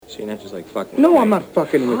you're not just like fucking. No, I'm not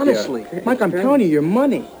fucking with Honestly. you. Mike, I'm telling you, your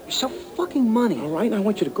money. You're so fucking money. All right, now I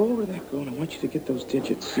want you to go over to that girl and I want you to get those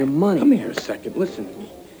digits. Your money. Come here a second. Listen to me.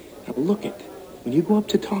 Now look it. When you go up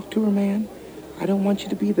to talk to her, man, I don't want you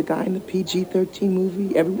to be the guy in the PG-13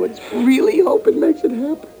 movie everyone's really hoping makes it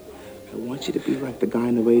happen. I want you to be like the guy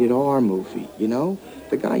in the rated R movie, you know?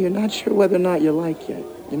 The guy you're not sure whether or not you like yet.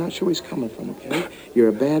 You're not sure where he's coming from, okay? You're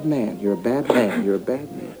a bad man. You're a bad man. You're a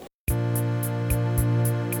bad man.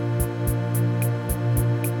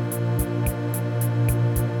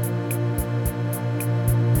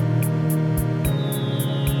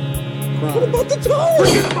 What about the toe?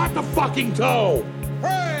 Forget about the fucking toe!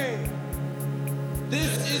 Hey!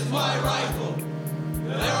 This is my rifle.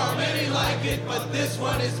 There are many like it, but this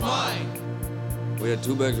one is mine. We had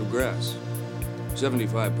 2 bags of grass,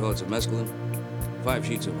 75 pellets of mescaline, 5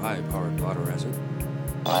 sheets of high-powered blotter acid.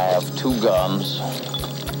 I have 2 guns,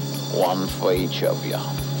 1 for each of you.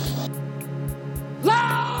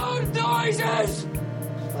 Loud noises!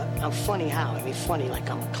 But I'm funny how? I mean, funny like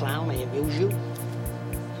I'm a clown, I amuse you.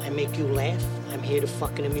 I make you laugh, I'm here to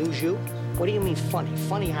fucking amuse you. What do you mean funny?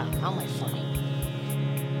 Funny how? How am I funny?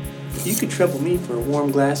 You could trouble me for a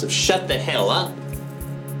warm glass of shut the hell up.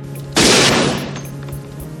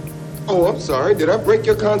 Oh, I'm sorry. Did I break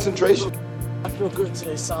your concentration? I feel good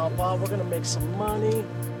today, Samba. We're gonna make some money.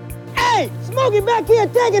 Hey! Smokey back here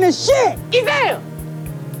taking a shit! Get down!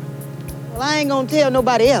 Well, I ain't gonna tell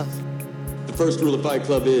nobody else. The first rule of Fight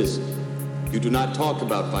Club is, you do not talk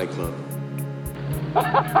about Fight Club.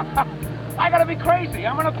 I gotta be crazy.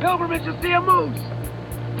 I'm on a pilgrimage to see a moose.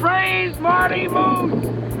 Praise Marty Moose!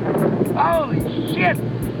 Holy shit!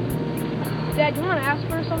 Dad, you wanna ask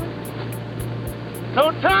her something?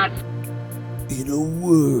 Don't touch! In a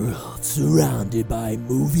world surrounded by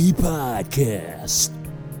movie podcasts,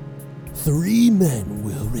 3 men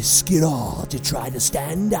will risk it all to try to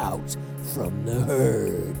stand out from the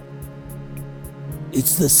herd.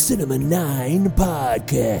 It's the Cinema 9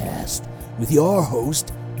 podcast with your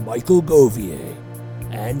host, Michael Govier,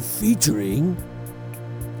 and featuring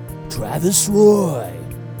Travis Roy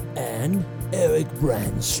and Eric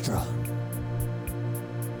Brandstrom.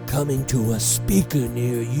 Coming to a speaker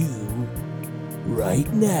near you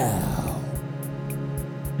right now.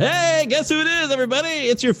 Hey, guess who it is, everybody?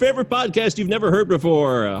 It's your favorite podcast you've never heard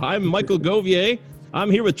before. I'm Michael Govier. I'm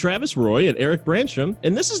here with Travis Roy and Eric Brandstrom,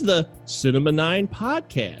 and this is the Cinema 9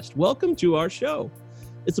 podcast. Welcome to our show.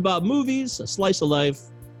 It's about movies, a slice of life,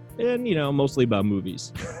 and, mostly about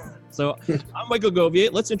movies. So I'm Michael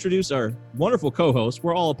Govier. Let's introduce our wonderful co-host.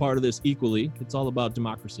 We're all a part of this equally. It's all about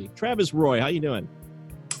democracy. Travis Roy, how you doing?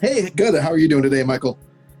 Hey, good. How are you doing today, Michael?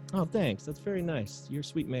 Oh, thanks. That's very nice. You're a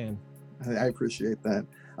sweet man. I appreciate that.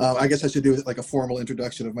 I guess I should do like a formal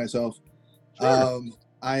introduction of myself. Sure.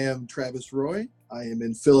 I am Travis Roy. I am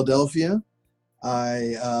in Philadelphia.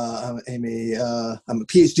 I'm a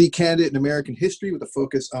PhD candidate in American history with a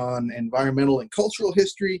focus on environmental and cultural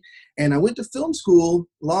history. And I went to film school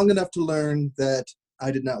long enough to learn that I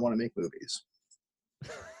did not want to make movies.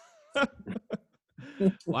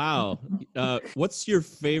 Wow. What's your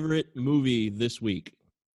favorite movie this week?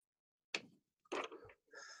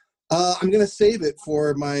 I'm going to save it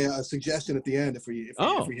for my suggestion at the end if we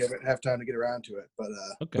have time to get around to it.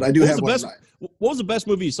 But I do have one. What was the best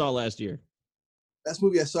movie you saw last year? Best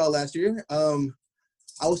movie I saw last year? I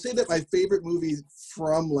will say that my favorite movie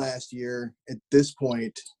from last year at this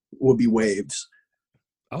point will be Waves.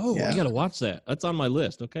 Oh, yeah. I got to watch that. That's on my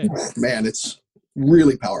list. Okay. Man, it's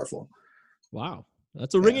really powerful. Wow.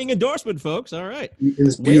 That's a ringing endorsement, folks. All right.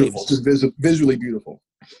 It's beautiful. It's visually beautiful.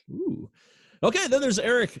 Ooh. Okay, then there's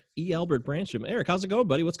Eric E. Albert Brandstrom. Eric, how's it going,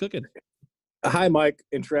 buddy? What's cooking? Hi, Mike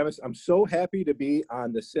and Travis. I'm so happy to be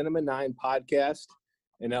on the Cinema 9 podcast.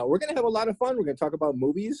 And we're going to have a lot of fun. We're going to talk about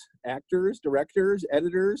movies, actors, directors,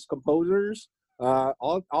 editors, composers,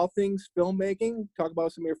 all things filmmaking, talk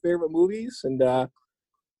about some of your favorite movies, and I'm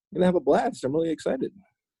going to have a blast. I'm really excited.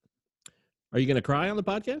 Are you going to cry on the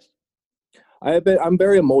podcast? I'm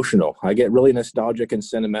very emotional. I get really nostalgic and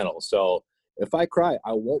sentimental. So if I cry,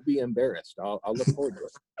 I won't be embarrassed. I'll look forward to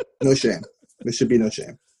it. No shame. There should be no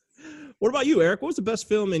shame. What about you, Eric? What was the best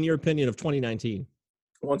film, in your opinion, of 2019?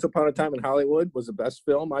 Once Upon a Time in Hollywood was the best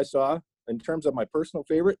film I saw. In terms of my personal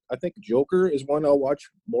favorite, I think Joker is one I'll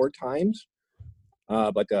watch more times.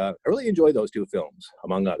 But I really enjoy those 2 films,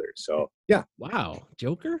 among others. So, yeah. Wow.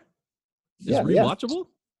 Joker? Is it rewatchable?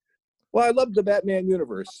 Yeah. Well, I love the Batman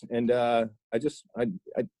universe. And I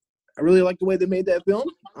really like the way they made that film.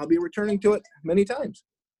 I'll be returning to it many times.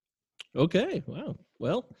 Okay. Wow.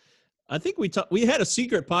 Well, I think we had a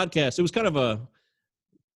secret podcast. It was kind of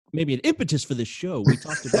maybe an impetus for this show. We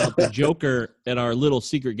talked about the Joker at our little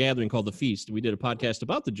secret gathering called The Feast. We did a podcast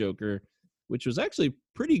about the Joker, which was actually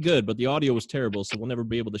pretty good, but the audio was terrible, so we'll never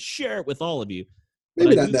be able to share it with all of you.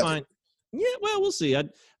 Maybe but not. Yeah, well, we'll see.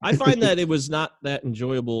 I find that it was not that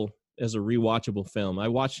enjoyable as a rewatchable film. I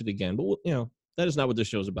watched it again, but that is not what this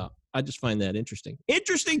show's about. I just find that interesting.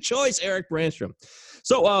 Interesting choice, Eric Brandstrom.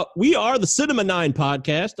 So we are the Cinema 9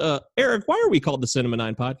 podcast. Eric, why are we called the Cinema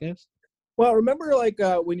 9 podcast? Well, remember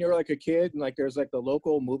when you were like a kid and there's the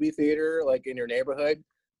local movie theater in your neighborhood?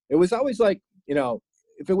 It was always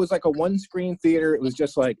if it was a one-screen theater, it was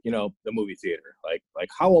just the movie theater, like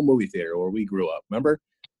Howell Movie Theater where we grew up, remember?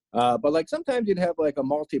 But sometimes you'd have a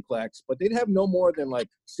multiplex, but they'd have no more than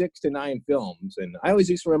 6 to 9 films. And I always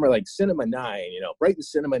used to remember Cinema 9, Brighton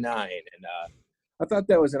Cinema 9. And I thought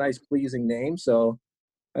that was a nice, pleasing name. So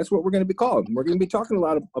that's what we're going to be called. And we're going to be talking a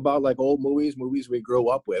lot about old movies we grew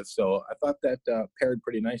up with. So I thought that paired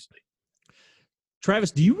pretty nicely.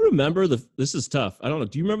 Travis, do you remember this is tough. I don't know.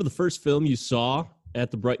 Do you remember the first film you saw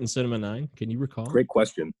at the Brighton Cinema 9? Can you recall? Great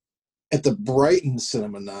question. At the Brighton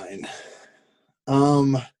Cinema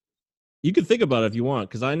 9. You can think about it if you want,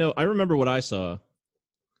 because I remember what I saw.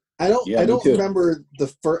 I don't remember the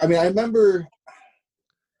first. I mean, I remember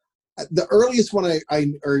the earliest one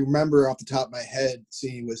I remember off the top of my head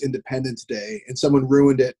seeing was Independence Day, and someone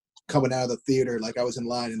ruined it coming out of the theater. I was in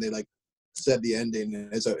line, and they said the ending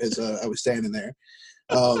as I was standing there.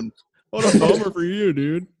 What a bummer for you,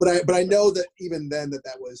 dude. But I know that even then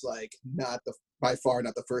that was by far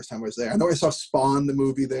not the first time I was there. I know I saw Spawn the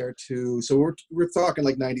movie there too. So we're talking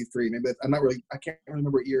 93. Maybe I can't remember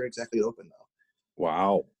what year exactly it opened though.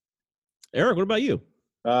 Wow. Eric, what about you?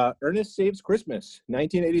 Ernest Saves Christmas,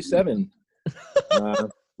 1987.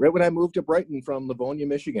 Right when I moved to Brighton from Livonia,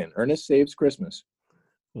 Michigan. Ernest Saves Christmas.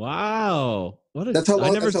 Wow. That's how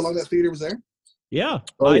long that theater was there? Yeah.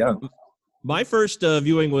 Yeah. My first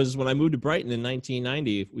viewing was when I moved to Brighton in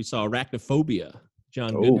 1990. We saw Arachnophobia,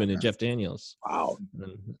 John Goodman and Jeff Daniels. Wow.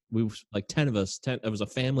 And we were 10 of us. It was a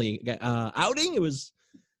family outing. It was,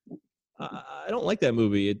 I don't like that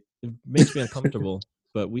movie. It makes me uncomfortable,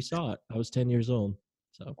 but we saw it. I was 10 years old.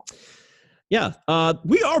 So, yeah.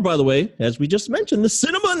 We are, by the way, as we just mentioned, the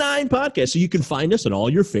Cinema 9 podcast. So you can find us on all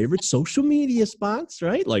your favorite social media spots,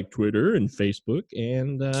 right? Like Twitter and Facebook.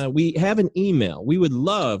 And we have an email. We would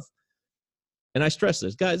love, and I stress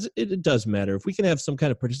this, guys, it does matter. If we can have some kind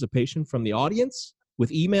of participation from the audience with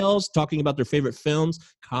emails, talking about their favorite films,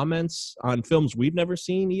 comments on films we've never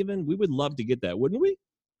seen even, we would love to get that, wouldn't we?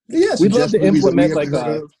 Yeah, we'd love to implement we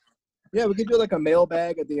could do a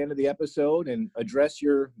mailbag at the end of the episode and address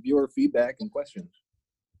your viewer feedback and questions.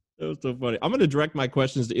 That was so funny. I'm going to direct my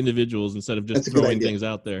questions to individuals instead of just throwing things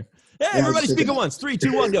out there. Hey, everybody speak at once. 3,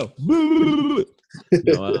 2, 1, go.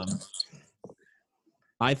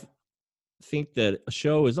 I think that a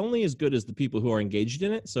show is only as good as the people who are engaged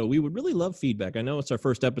in it. So we would really love feedback. I know it's our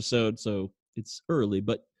first episode, so it's early,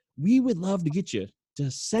 but we would love to get you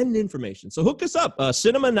to send information. So hook us up.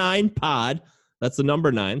 Cinema9pod. That's the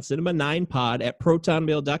number 9. Cinema9pod at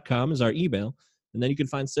protonmail.com is our email. And then you can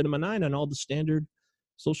find Cinema 9 on all the standard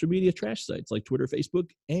social media trash sites like Twitter, Facebook,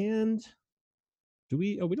 and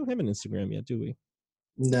we don't have an Instagram yet, do we?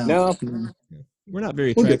 No. We're not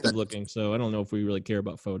very attractive looking, so I don't know if we really care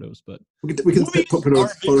about photos, but we can put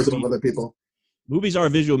photos of other people. Movies are a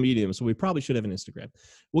visual medium, so we probably should have an Instagram.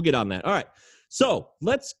 We'll get on that. All right. So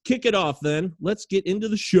let's kick it off then. Let's get into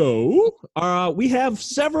the show. We have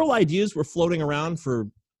several ideas we're floating around for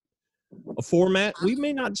a format. We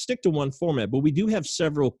may not stick to one format, but we do have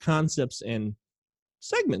several concepts and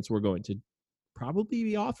segments we're going to probably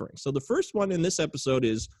be offering. So the first one in this episode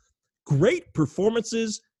is great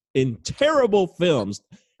performances in terrible films.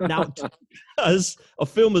 Now, because a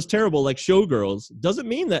film is terrible like Showgirls doesn't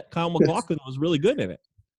mean that Kyle MacLachlan was really good in it.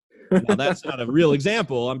 Now, that's not a real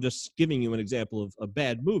example. I'm just giving you an example of a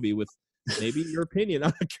bad movie with maybe your opinion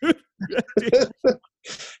on a good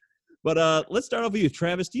But let's start off with you.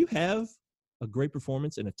 Travis, do you have a great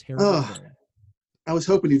performance in a terrible film? I was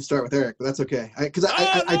hoping you'd start with Eric, but that's okay. I do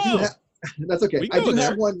have that's okay.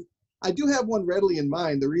 I do have one readily in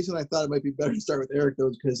mind. The reason I thought it might be better to start with Eric though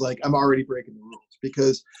is because I'm already breaking the rules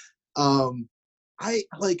because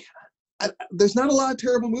there's not a lot of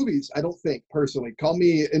terrible movies, I don't think, personally. Call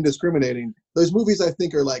me indiscriminating. Those movies I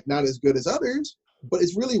think are not as good as others, but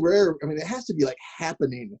it's really rare. I mean, it has to be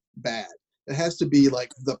Happening bad. It has to be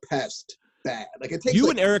The Pest bad. It takes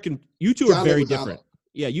you and Eric and you two are very different.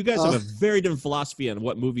 Yeah, you guys have a very different philosophy on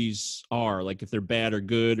what movies are, like if they're bad or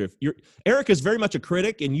good. Or if Eric is very much a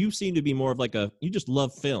critic, and you seem to be more of like you just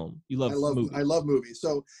love film. You love movies. I love movies.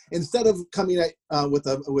 So instead of coming at, with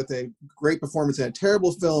a great performance in a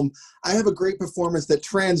terrible film, I have a great performance that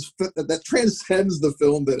transcends the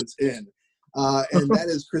film that it's in, and that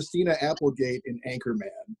is Christina Applegate in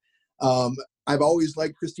Anchorman. I've always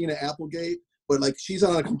liked Christina Applegate, but like she's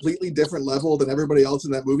on a completely different level than everybody else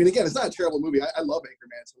in that movie. And again, it's not a terrible movie. I love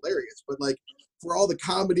Anchorman. It's hilarious. But like for all the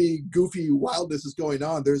comedy, goofy wildness is going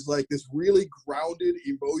on, there's like this really grounded,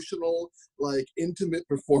 emotional, like intimate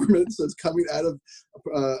performance that's coming out of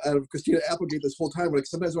Christina Applegate this whole time. Like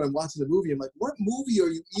sometimes when I'm watching the movie, I'm like, what movie are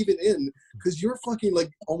you even in? Because you're fucking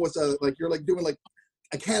like almost like you're like doing like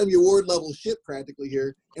Academy Award level shit practically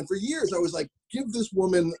here. And for years I was like, give this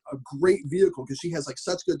woman a great vehicle because she has like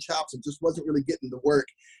such good chops and just wasn't really getting to work.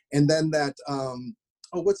 And then that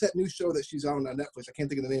what's that new show that she's on Netflix? I can't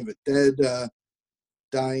think of the name of it.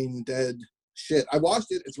 Dying Dead shit. I watched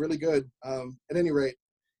it. It's really good. At any rate,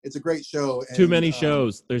 it's a great show. And, too many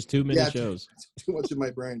shows. There's too many shows. Too much in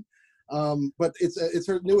my brain. But it's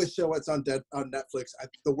her newest show. It's on Netflix.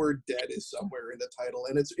 The word "dead" is somewhere in the title,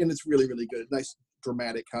 and it's really, really good. Nice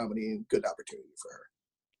dramatic comedy and good opportunity for her.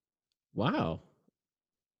 Wow,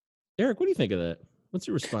 Eric, what do you think of that? What's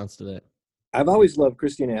your response to that? I've always loved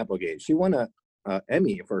Christina Applegate. She won a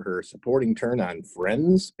Emmy for her supporting turn on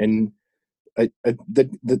Friends, and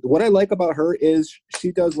what I like about her is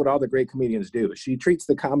she does what all the great comedians do. She treats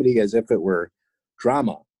the comedy as if it were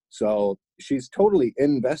drama. So she's totally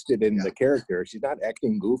invested in the character. She's not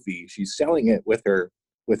acting goofy. She's selling it with her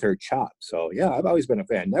chop. So yeah, I've always been a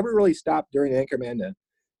fan. Never really stopped during Anchorman to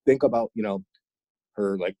think about,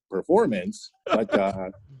 her like performance, but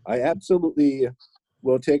I absolutely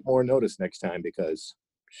will take more notice next time because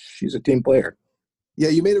she's a team player. Yeah,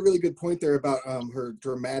 you made a really good point there about her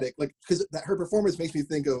dramatic, like, because her performance makes me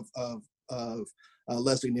think of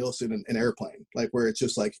Leslie Nielsen in Airplane, like where it's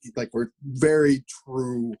just like we're very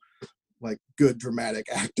true, like good dramatic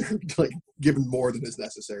actor, like given more than is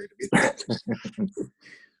necessary to be there.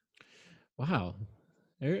 Wow,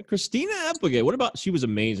 Christina Applegate. What about she was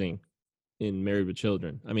amazing in Married with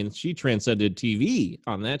Children? I mean, she transcended TV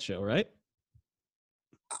on that show, right?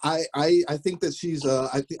 I think that she's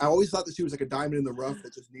I always thought that she was like a diamond in the rough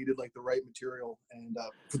that just needed like the right material, and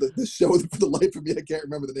for the show, for the life of me I can't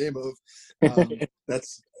remember the name of.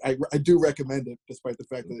 I do recommend it despite the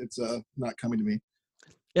fact that it's not coming to me.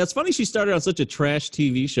 Yeah, it's funny she started on such a trash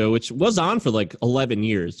TV show, which was on for like 11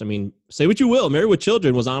 years. I mean, say what you will, Married with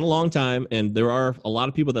Children was on a long time, and there are a lot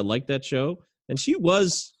of people that like that show. And she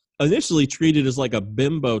was initially treated as like a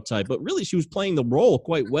bimbo type, but really she was playing the role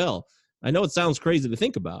quite well. I know it sounds crazy to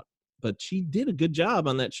think about, but she did a good job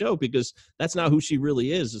on that show because that's not who she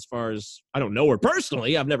really is. As far as I don't know her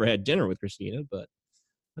personally, I've never had dinner with Christina, but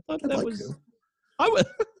I thought that was. I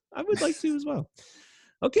would like to as well.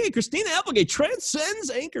 Okay, Christina Applegate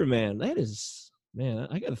transcends Anchorman. That is, man,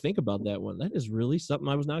 I got to think about that one. That is really something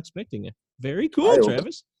I was not expecting. Very cool,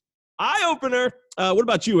 Travis. Eye opener. What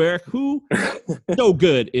about you, Eric? Who so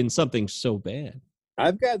good in something so bad?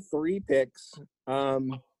 I've got 3 picks.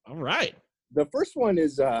 All right. The first one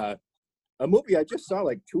is a movie I just saw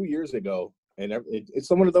like 2 years ago, and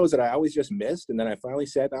it's one of those that I always just missed, and then I finally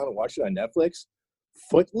sat down and watched it on Netflix.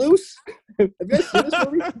 Footloose. Have you guys seen this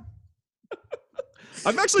movie?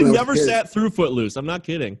 I've actually never sat through Footloose. I'm not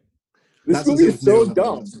kidding. This movie is so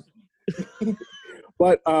dumb.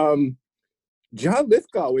 But John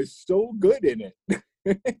Lithgow is so good in it.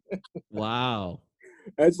 Wow.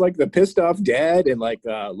 It's like the pissed off dad and like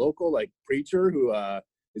local like preacher who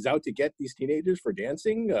is out to get these teenagers for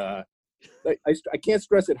dancing. I can't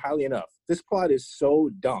stress it highly enough. This plot is so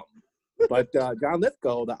dumb. But John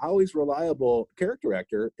Lithgow, the always reliable character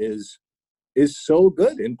actor, is so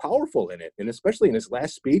good and powerful in it. And especially in his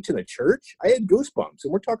last speech in the church, I had goosebumps.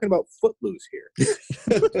 And we're talking about Footloose here.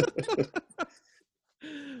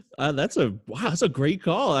 That's a great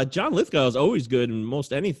call. John Lithgow is always good in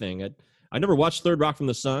most anything. I never watched Third Rock from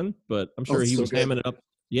the Sun, but I'm sure he was hamming it up.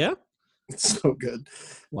 Yeah? It's so good.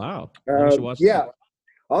 Wow. Yeah.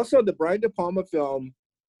 Also, the Brian De Palma film,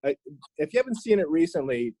 if you haven't seen it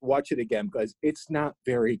recently, watch it again because it's not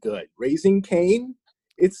very good. Raising Cain,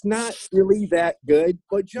 it's not really that good,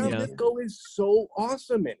 but John Lithgow is so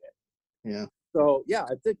awesome in it. Yeah. So, yeah,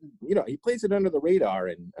 I think, he plays it under the radar,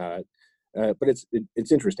 and but it's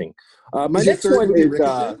interesting. My next one is...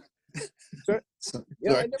 I never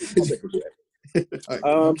right,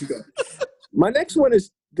 my next one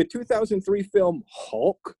is the 2003 film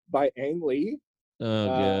Hulk by Ang Lee.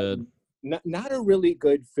 Oh, good. Not a really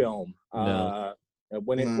good film. No.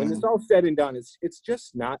 When it's all said and done, it's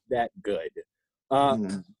just not that good.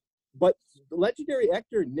 But the legendary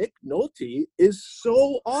actor Nick Nolte is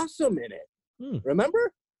so awesome in it.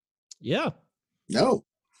 Remember? Yeah. No.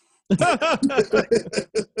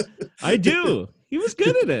 I do. He was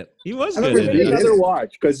good at it. He was I good remember at it. another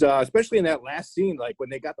watch because especially in that last scene, like when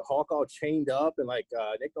they got the Hulk all chained up and like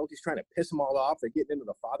Nick Nolte's trying to piss them all off, they're getting into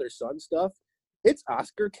the father-son stuff. It's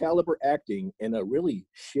Oscar caliber acting in a really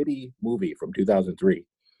shitty movie from 2003.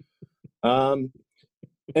 And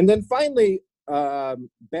then finally,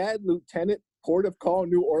 Bad Lieutenant, Port of Call,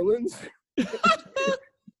 New Orleans.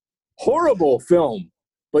 Horrible film,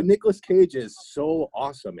 but Nicolas Cage is so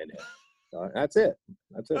awesome in it. That's it.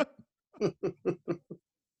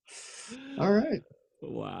 All right.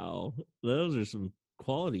 Wow. Those are some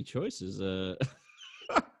quality choices. We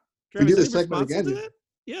do Travis, this any segment responses to again. that?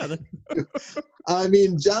 Yeah. I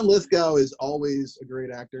mean, John Lithgow is always a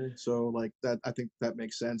great actor, so like that, I think that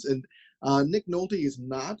makes sense. And Nick Nolte is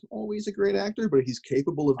not always a great actor, but he's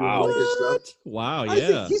capable of doing really good stuff. Wow, I yeah.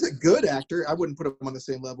 think he's a good actor. I wouldn't put him on the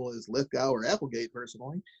same level as Lithgow or Applegate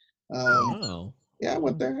personally. Wow. Yeah, I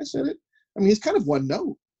went there. I said it. I mean, he's kind of one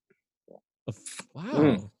note.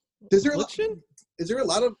 Wow. Is there a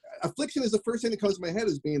lot of Affliction is the first thing that comes to my head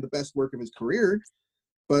as being the best work of his career,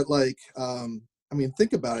 but like, I mean,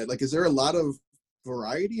 think about it. Like, is there a lot of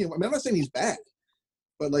variety? I mean, I'm not saying he's bad,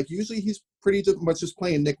 but like usually he's pretty much just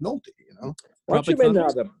playing Nick Nolte, you know. Watch him in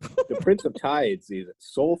the Prince of Tides. He's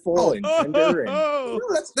soulful and tender. And no,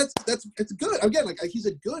 that's good. Again, like he's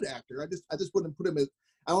a good actor. I just wouldn't put him as.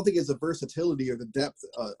 I don't think it's the versatility or the depth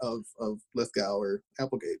of Lithgow or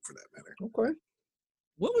Applegate for that matter. Okay.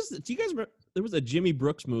 What was do you guys remember? There was a Jimmy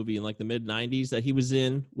Brooks movie in like the mid '90s that he was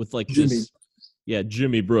in with like Jimmy.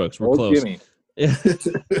 Jimmy Brooks. We're Old close. Jimmy.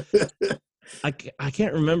 I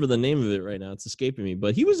can't remember the name of it right now. It's escaping me.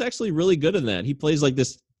 But he was actually really good in that. He plays like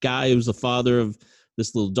this guy who's the father of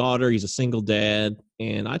this little daughter. He's a single dad,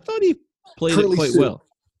 and I thought he played Curly it quite Sue. well.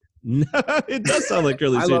 It does sound like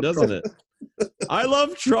Curly Sue, doesn't it? I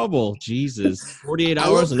love Trouble. Jesus, 48 I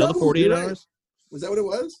love hours, another Trouble, 48 you're right. hours. Was that what it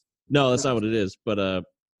was? No, that's not what it is. But Yeah,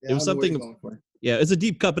 it was I know what you're something. going for. Yeah, it's a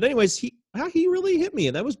deep cut. But anyways, he really hit me.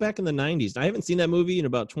 That was back in the 90s. I haven't seen that movie in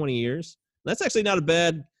about 20 years. That's actually not a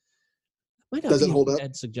bad. Might not Does it be a hold up?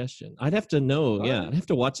 bad suggestion. I'd have to know. Yeah, I'd have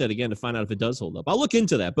to watch that again to find out if it does hold up. I'll look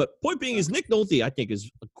into that. But point being is Nick Nolte, I think, is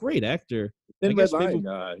a great actor. Thin I Red guess Line,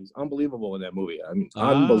 people- he's unbelievable in that movie. I mean,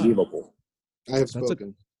 unbelievable. I have That's a-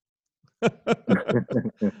 spoken.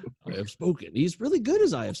 I have spoken. He's really good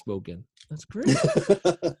as I have spoken. That's great.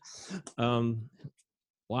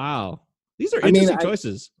 Wow. These are interesting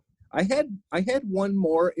choices. I had one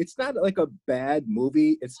more. It's not like a bad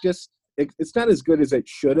movie. It's just it's not as good as it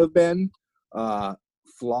should have been.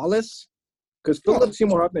 Flawless, because Philip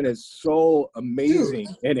Seymour Hoffman is so amazing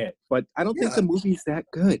in it, but I don't think the movie's that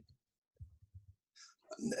good.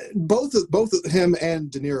 Both of him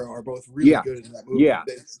and De Niro are both really good in that movie. Yeah.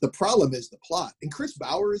 The problem is the plot. And Chris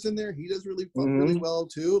Bauer is in there. He does really well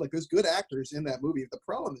too. Like there's good actors in that movie. The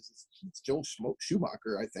problem is it's Joel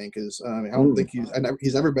Schumacher. I think is. I don't think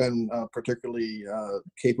he's ever been a particularly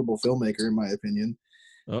capable filmmaker in my opinion.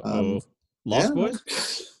 Lost Boys.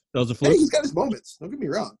 That was a fluke. Hey, he's got his moments. Don't get me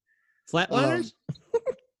wrong. Flatliners.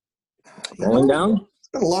 Falling down. It's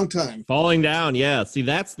been a long time. Falling down. Yeah. See,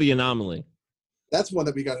 that's the anomaly. That's one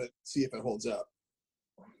that we got to see if it holds up.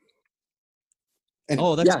 And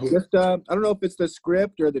that's just I don't know if it's the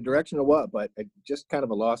script or the direction or what, but just kind of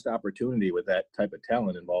a lost opportunity with that type of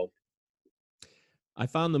talent involved. I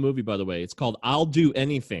found the movie, by the way. It's called "I'll Do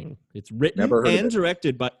Anything." It's written and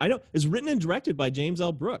directed by It's written and directed by James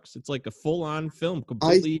L. Brooks. It's like a full-on film,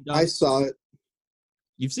 completely done. I saw it.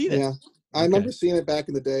 You've seen it? Yeah, I remember seeing it back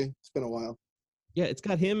in the day. It's been a while. Yeah, it's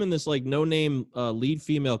got him and this like no-name lead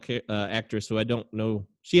female actress who I don't know.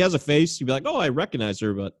 She has a face. You'd be like, oh, I recognize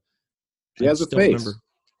her, but she has a face.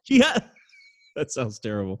 That sounds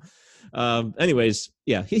terrible. Anyways,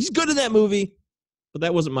 yeah, he's good in that movie, but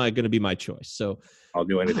that wasn't going to be my choice. So I'll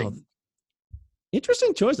do anything.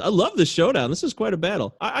 Interesting choice. I love this showdown. This is quite a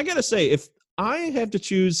battle. I got to say, if I have to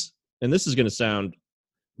choose, and this is going to sound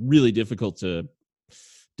really difficult to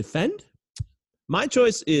defend, my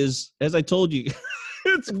choice is, as I told you,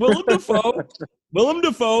 it's Willem Dafoe. Willem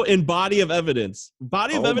Dafoe in Body of Evidence.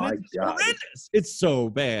 Body of Evidence is horrendous. It's so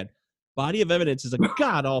bad. Body of Evidence is a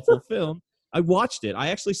god-awful film. I watched it. I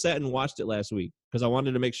actually sat and watched it last week because I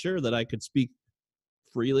wanted to make sure that I could speak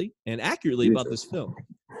freely and accurately about this film.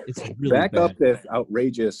 It's really Back bad. up this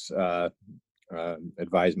outrageous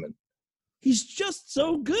advisement. He's just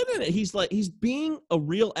so good in it. He's being a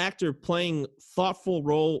real actor playing thoughtful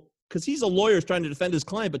role because he's a lawyer trying to defend his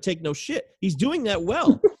client, but take no shit. He's doing that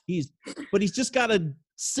well. He's just got to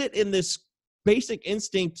sit in this Basic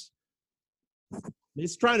Instinct.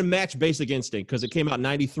 It's trying to match Basic Instinct because it came out in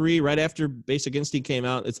 93, right after Basic Instinct came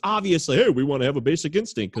out. It's obviously, hey, we want to have a Basic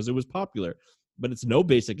Instinct because it was popular, but it's no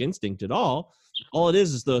Basic Instinct at all. All it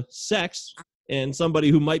is the sex and somebody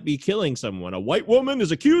who might be killing someone. A white woman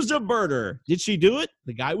is accused of murder. Did she do it?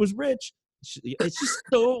 The guy was rich. It's just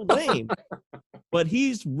so lame. But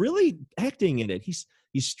he's really acting in it. He's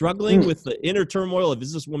struggling with the inner turmoil of,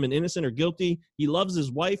 is this woman innocent or guilty? He loves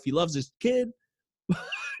his wife. He loves his kid.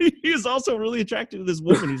 He is also really attracted to this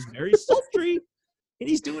woman who's very sultry, and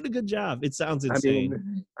he's doing a good job. It sounds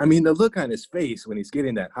insane. I mean, the look on his face when he's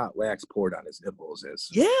getting that hot wax poured on his nipples is...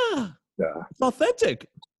 Yeah. It's authentic.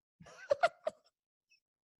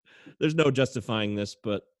 There's no justifying this,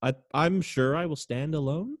 but I'm sure I will stand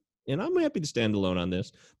alone, and I'm happy to stand alone on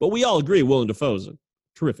this. But we all agree Willem Dafoe's a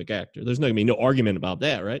terrific actor. There's not going to be no argument about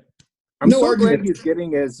that, right? I'm so glad he's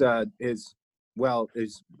getting his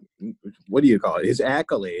what do you call it? His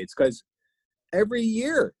accolades, because every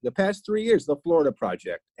year, the past 3 years, The Florida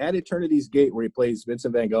Project, At Eternity's Gate, where he plays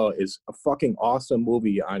Vincent Van Gogh, is a fucking awesome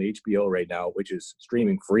movie on HBO right now, which is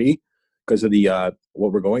streaming free because of the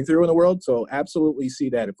what we're going through in the world. So absolutely see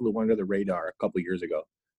that. It flew under the radar a couple years ago.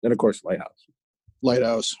 Then, of course,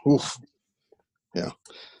 Lighthouse. Oof. Yeah.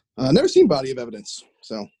 Never seen Body of Evidence,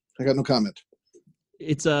 so I got no comment.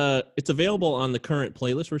 It's available on the current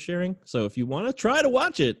playlist we're sharing. So if you want to try to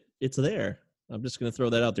watch it, it's there. I'm just going to throw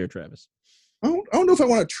that out there, Travis. I don't know if I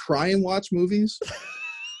want to try and watch movies.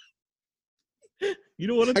 You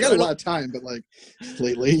don't want to. I got a lot of time, but like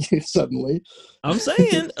lately, suddenly. I'm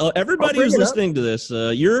saying everybody who's listening to this,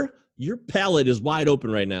 your palette is wide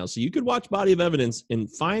open right now, so you could watch Body of Evidence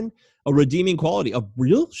and find a redeeming quality, a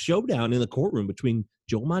real showdown in the courtroom between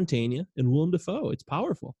Joe Mantegna and Willem Dafoe. It's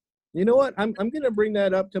powerful. You know what? I'm going to bring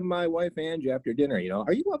that up to my wife, Ange, after dinner. You know,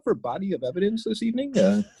 are you up for Body of Evidence this evening?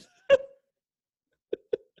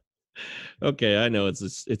 Okay, I know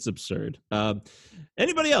it's absurd.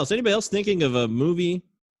 Anybody else thinking of a movie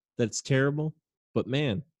that's terrible? But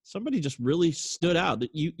man, somebody just really stood out.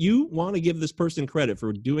 That you want to give this person credit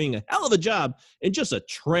for doing a hell of a job in just a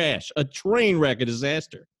train wreck, a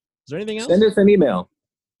disaster. Is there anything else? Send us an email.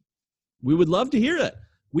 We would love to hear that.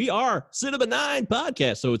 We are Cinema 9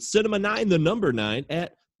 Podcast. So it's Cinema 9, the number 9,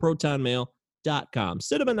 at protonmail.com.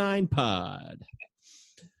 Cinema 9 Pod.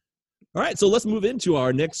 All right, so let's move into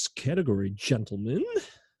our next category, gentlemen.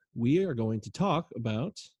 We are going to talk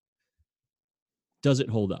about, does it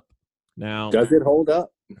hold up? Now, does it hold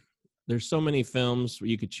up? There's so many films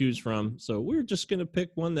you could choose from, so we're just going to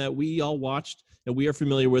pick one that we all watched and we are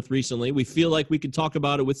familiar with recently. We feel like we could talk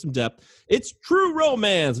about it with some depth. It's True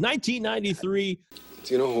Romance, 1993.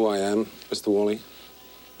 Do you know who I am, Mr. Wally?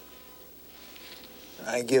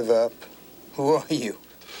 I give up. Who are you?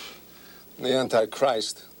 The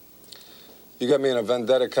Antichrist. You got me in a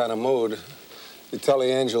vendetta kind of mood. You tell the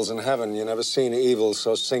angels in heaven you never seen evil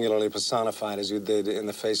so singularly personified as you did in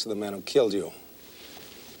the face of the man who killed you.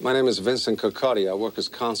 My name is Vincent Kirkcaldy. I work as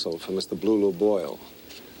consul for Mr. Blue Boyle,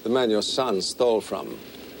 the man your son stole from.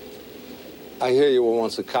 I hear you were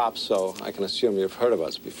once a cop, so I can assume you've heard of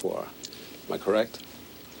us before. Am I correct?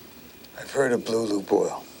 I've heard of Blue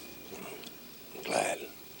Boyle. I'm glad.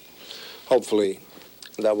 Hopefully,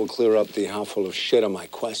 that will clear up the how full of shit of my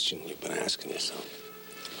question you've been asking yourself.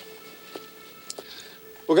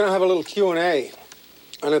 We're going to have a little Q&A.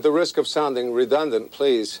 And at the risk of sounding redundant,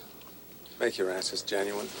 please make your answers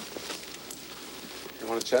genuine. You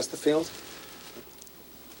want a Chesterfield?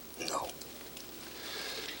 No.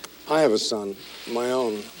 I have a son, my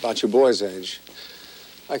own, about your boy's age.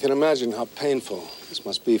 I can imagine how painful this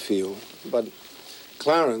must be for you. But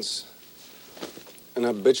Clarence and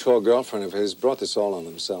that bitch-whore girlfriend of his brought this all on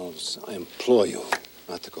themselves. I implore you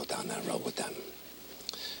not to go down that road with them.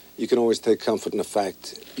 You can always take comfort in the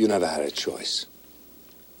fact you never had a choice.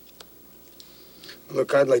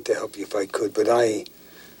 Look, I'd like to help you if I could, but I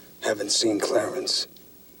haven't seen Clarence.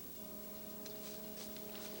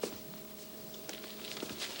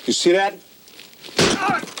 You see that?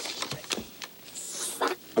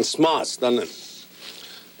 And smarts, doesn't it?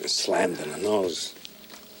 You're slammed in the nose.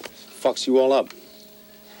 Fucks you all up.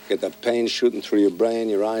 Get that pain shooting through your brain,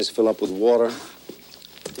 your eyes fill up with water.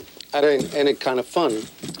 That ain't any kind of fun.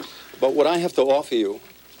 But what I have to offer you,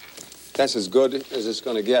 that's as good as it's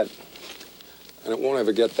gonna get. And it won't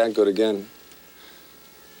ever get that good again.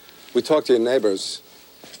 We talked to your neighbors.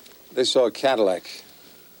 They saw a Cadillac.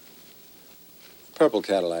 Purple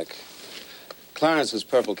Cadillac. Clarence's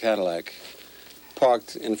purple Cadillac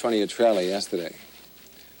parked in front of your trailer yesterday.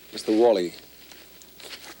 Mr. Wally,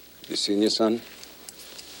 You seen your son?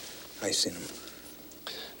 I seen him.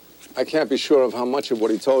 I can't be sure of how much of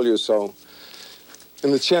what he told you, so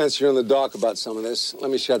in the chance you're in the dark about some of this, let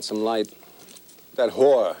me shed some light. That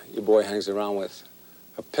whore your boy hangs around with,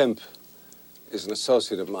 a pimp, is an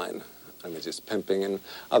associate of mine. I mean, just pimping and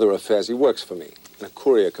other affairs. He works for me in a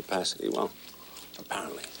courier capacity. Well,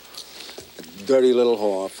 apparently. A dirty little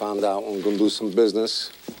whore found out we were going to do some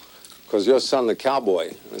business because your son, the cowboy,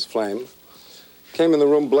 and his flame, came in the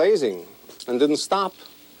room blazing and didn't stop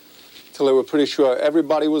till they were pretty sure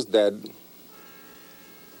everybody was dead.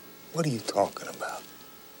 What are you talking about?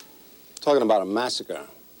 Talking about a massacre.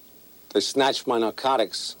 They snatched my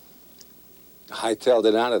narcotics, hightailed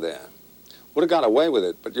it out of there. Would have got away with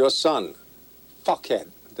it, but your son, fuckhead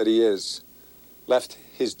that he is, left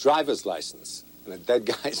his driver's license in a dead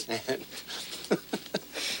guy's hand.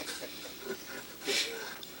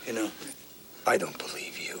 You know, I don't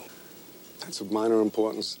believe you. That's of minor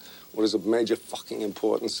importance. What is of major fucking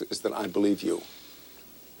importance is that I believe you.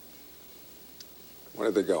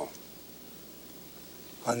 Where did they go?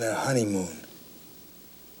 On their honeymoon.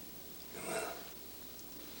 I'm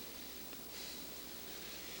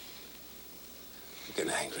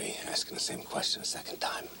getting angry, asking the same question a second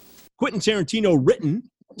time. Quentin Tarantino written,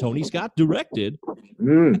 Tony Scott directed.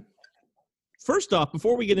 First off,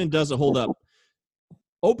 before we get into Does It Hold Up,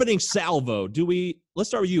 opening salvo, let's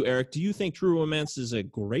start with you, Eric. Do you think True Romance is a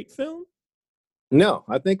great film? No,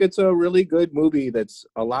 I think it's a really good movie that's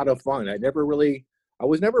a lot of fun. I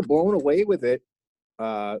was never blown away with it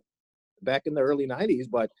back in the early 90s,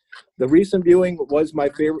 but the recent viewing was my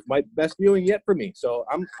best viewing yet for me. So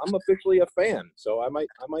I'm officially a fan. So I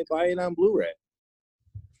might buy it on Blu-ray.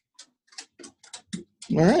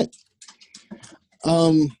 All right.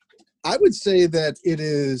 I would say that it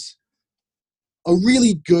is a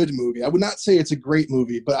really good movie. I would not say it's a great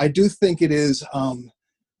movie, but I do think it is.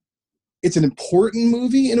 It's an important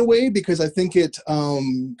movie in a way because I think it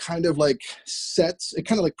kind of like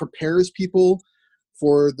prepares people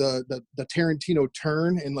for the Tarantino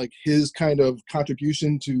turn and like his kind of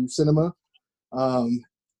contribution to cinema. And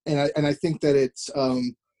I think that it's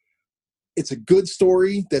a good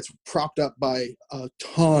story that's propped up by a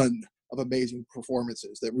ton of amazing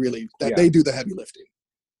performances they do the heavy lifting.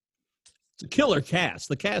 It's a killer cast.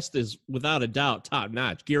 The cast is without a doubt top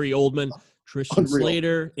notch. Gary Oldman, Christian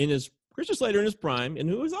Slater in his prime, and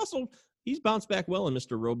who is also he's bounced back well in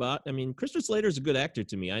Mr. Robot. I mean, Christian Slater is a good actor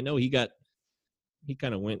to me. I know he kind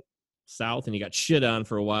of went south and he got shit on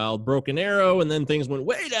for a while. Broken Arrow, and then things went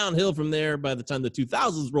way downhill from there by the time the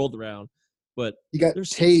 2000s rolled around. But he got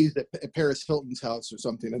tased at Paris Hilton's house or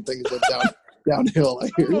something, and things went downhill. I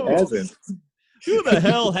hear hasn't. Who the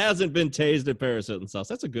hell hasn't been tased at Paris Hilton's house?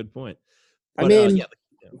 That's a good point. But,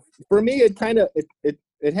 for me, it kind of it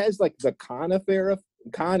has like the Con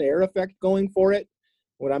Air effect going for it.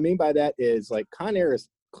 What I mean by that is like Con Air is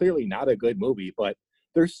clearly not a good movie, but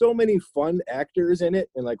there's so many fun actors in it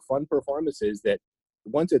and like fun performances that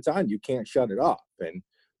once it's on, you can't shut it off. And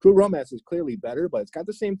True Romance is clearly better, but it's got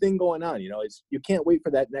the same thing going on. You know, you can't wait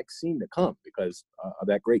for that next scene to come because of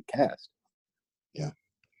that great cast. Yeah.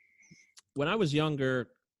 When I was younger,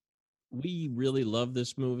 we really loved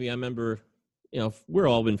this movie. I remember, we're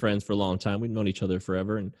all been friends for a long time. We've known each other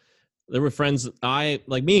forever, and there were friends. Me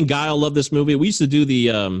and Guile loved this movie. We used to do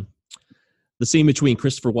the scene between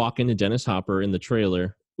Christopher Walken and Dennis Hopper in the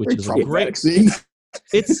trailer, which is a great scene.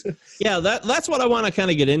 That's what I want to kind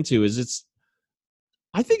of get into.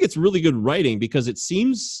 I think it's really good writing because it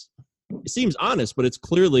seems honest, but it's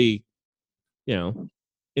clearly,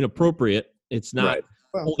 inappropriate. It's not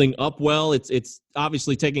holding up well. It's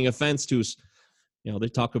obviously taking offense to, they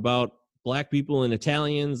talk about black people and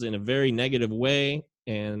Italians in a very negative way.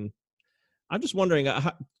 And I'm just wondering,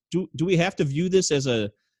 do we have to view this as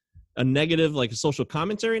a negative, like a social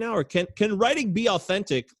commentary now, or can writing be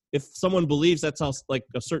authentic if someone believes that's how like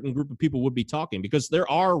a certain group of people would be talking? Because there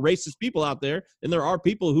are racist people out there, and there are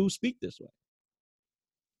people who speak this way.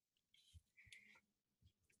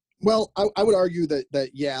 Well, I would argue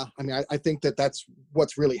that yeah. I mean, I think that's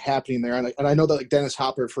what's really happening there, and I know that like Dennis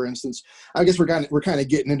Hopper, for instance. I guess we're kind of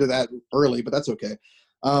getting into that early, but that's okay.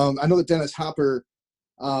 I know that Dennis Hopper,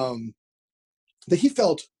 that he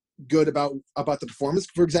felt good about the performance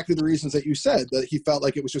for exactly the reasons that you said, that he felt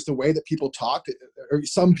like it was just the way that people talked, or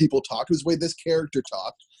some people talked. It was the way this character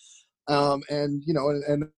talked, and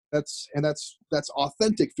that's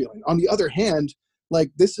authentic feeling. On the other hand, like,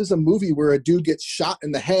 this is a movie where a dude gets shot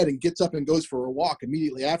in the head and gets up and goes for a walk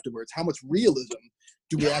immediately afterwards. How much realism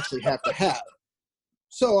do we actually have to have?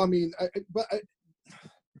 So, I mean,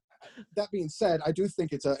 that being said, I do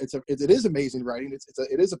think it is amazing writing.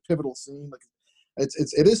 It is a pivotal scene. Like,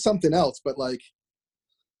 It is something else, but like,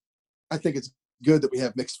 I think it's good that we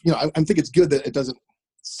have mixed, I think it's good that it doesn't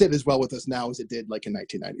sit as well with us now as it did like in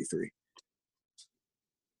 1993.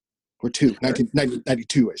 Or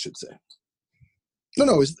 1992, I should say.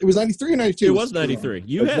 No, it was 93 or 92. It was 93.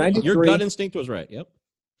 You had 93. Your gut instinct was right. Yep.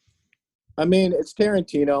 I mean, it's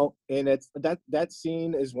Tarantino, and it's that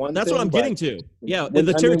scene is one. That's thing, what I'm getting to. Yeah, in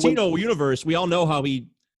the Tarantino universe, we all know how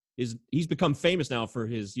he's become famous now for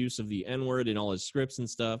his use of the N-word in all his scripts and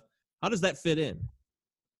stuff. How does that fit in?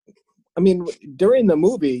 I mean, during the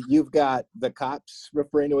movie, you've got the cops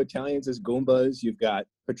referring to Italians as Goombas. You've got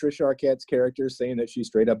Patricia Arquette's character saying that she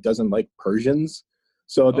straight up doesn't like Persians.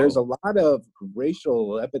 So there's a lot of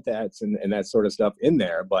racial epithets and that sort of stuff in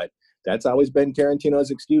there. But that's always been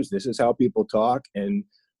Tarantino's excuse. This is how people talk. And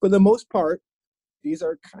for the most part, these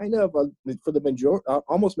are kind of, for the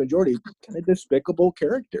almost majority, kind of despicable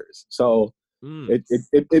characters. So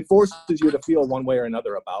it forces you to feel one way or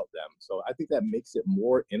another about them. So I think that makes it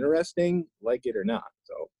more interesting, like it or not.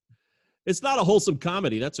 So it's not a wholesome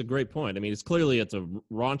comedy. That's a great point. I mean, it's a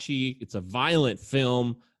raunchy, it's a violent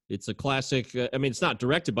film. It's a classic. I mean, it's not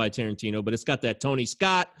directed by Tarantino, but it's got that Tony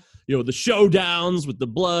Scott, the showdowns with the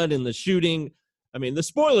blood and the shooting. I mean, the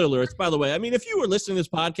spoiler alerts, by the way. I mean, if you were listening to this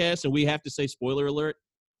podcast and we have to say spoiler alert,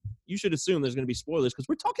 you should assume there's going to be spoilers because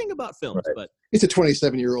we're talking about films. Right. But it's a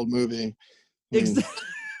 27-year-old movie. Exactly.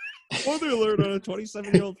 Spoiler alert on a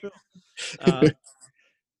 27-year-old film.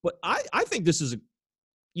 But I think this is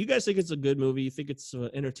you guys think it's a good movie. You think it's an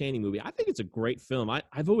entertaining movie. I think it's a great film.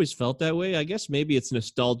 I've always felt that way. I guess maybe it's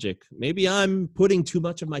nostalgic. Maybe I'm putting too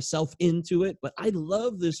much of myself into it, but I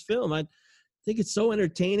love this film. I think it's so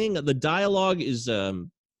entertaining. The dialogue is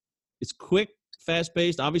it's quick,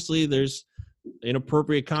 fast-paced. Obviously, there's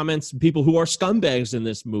inappropriate comments, people who are scumbags in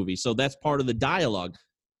this movie. So that's part of the dialogue.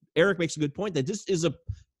 Eric makes a good point that this is a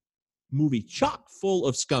movie chock full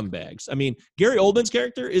of scumbags. I mean, Gary Oldman's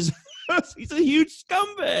character is he's a huge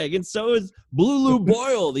scumbag, and so is Blue Lou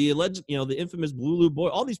Boyle, the alleged, the infamous Blue Lou Boyle.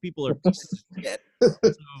 All these people are pieces of shit.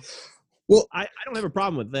 So, well, I don't have a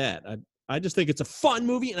problem with that. I just think it's a fun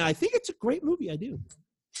movie, and I think it's a great movie. I do.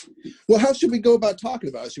 Well, how should we go about talking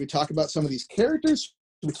about it? Should we talk about some of these characters?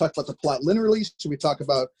 Should we talk about the plot linearly? Should we talk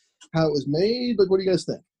about how it was made? Like, what do you guys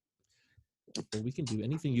think? Well, we can do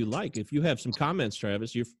anything you like. If you have some comments,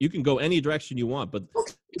 Travis, you can go any direction you want. But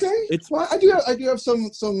okay, well, I do have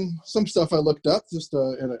some stuff I looked up just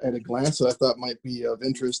at a glance that I thought might be of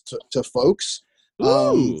interest to folks.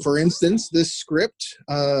 For instance, this script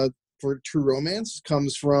for True Romance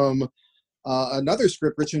comes from another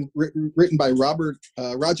script written by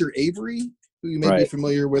Roger Avery, who you may be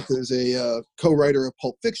familiar with as a co-writer of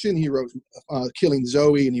Pulp Fiction. He wrote Killing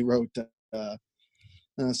Zoe, and he wrote a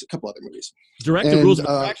couple other movies. Directed Rules of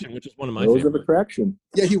Attraction, which is one of my favorites. Rules of Attraction.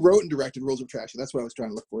 Yeah, he wrote and directed Rules of Attraction. That's what I was trying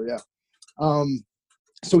to look for, yeah.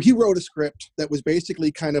 So he wrote a script that was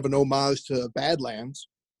basically kind of an homage to Badlands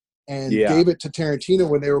and gave it to Tarantino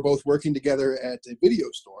when they were both working together at a video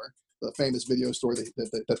store, the famous video store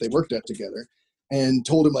that they worked at together, and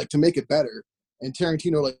told him, like, to make it better. And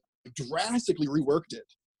Tarantino, like, drastically reworked it.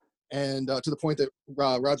 And to the point that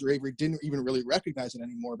Roger Avery didn't even really recognize it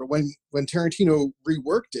anymore. But when Tarantino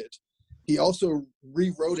reworked it, he also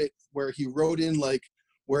rewrote it where he wrote in, like,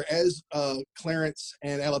 whereas Clarence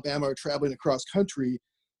and Alabama are traveling across country,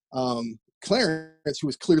 Clarence, who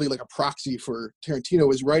was clearly like a proxy for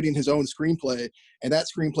Tarantino, is writing his own screenplay. And that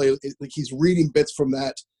screenplay, like, he's reading bits from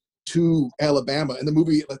that to Alabama. And the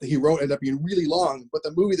movie that he wrote ended up being really long. But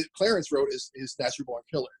the movie that Clarence wrote is Natural Born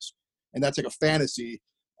Killers. And that's like a fantasy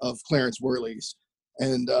of Clarence Worley's,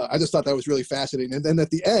 and I just thought that was really fascinating. And then at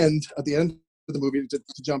the end of the movie, to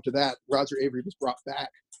jump to that, Roger Avery was brought back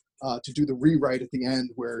to do the rewrite at the end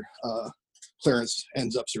where Clarence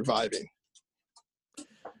ends up surviving.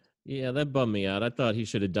 Yeah, that bummed me out. I thought he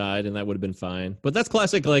should have died, and that would have been fine. But that's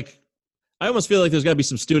classic. Like, I almost feel like there's got to be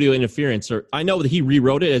some studio interference. Or I know that he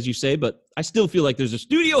rewrote it, as you say, but I still feel like there's a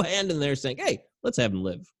studio hand in there saying, "Hey, let's have him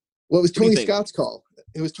live." Well, it was Tony Scott's call.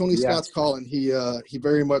 It was Tony Scott's call, and he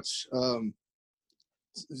very much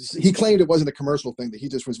he claimed it wasn't a commercial thing, that he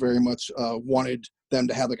just was very much wanted them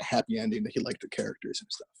to have like a happy ending, that he liked the characters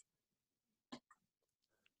and stuff.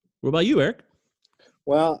 What about you, Eric?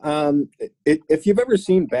 Well, if you've ever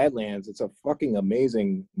seen Badlands, it's a fucking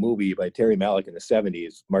amazing movie by Terry Malick in the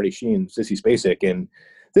 70s, Marty Sheen, Sissy Spacek, and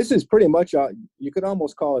this is pretty much you could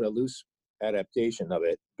almost call it a loose adaptation of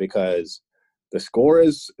it, because the score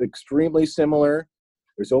is extremely similar.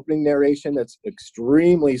 There's opening narration that's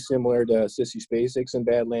extremely similar to Sissy Spacek's in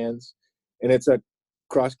Badlands, and it's a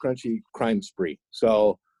cross-country crime spree.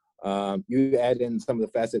 So you add in some of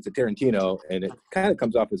the facets of Tarantino, and it kind of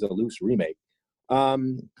comes off as a loose remake.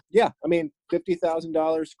 Yeah, I mean,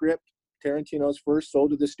 $50,000 script, Tarantino's first,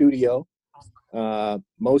 sold to the studio.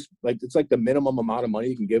 It's like the minimum amount of money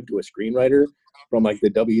you can give to a screenwriter from like the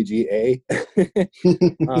WGA.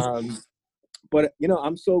 But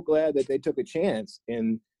I'm so glad that they took a chance.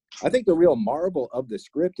 And I think the real marvel of the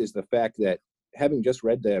script is the fact that, having just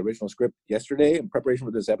read the original script yesterday in preparation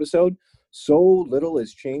for this episode, so little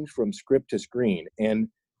has changed from script to screen, and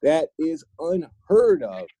that is unheard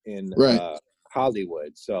of in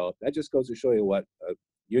Hollywood. So that just goes to show you what a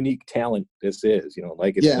unique talent this is,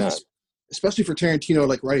 like it's not. Especially for Tarantino,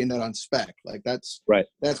 like writing that on spec, like that's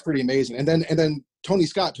pretty amazing. And then Tony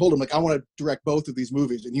Scott told him, like, I want to direct both of these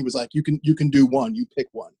movies, and he was like, you can do one, you pick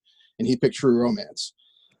one, and he picked True Romance.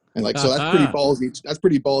 And like, so that's pretty ballsy. That's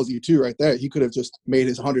pretty ballsy too, right there. He could have just made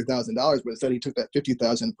his $100,000, but instead he took that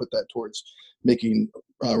 $50,000 and put that towards making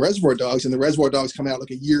Reservoir Dogs. And the Reservoir Dogs come out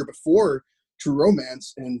like a year before True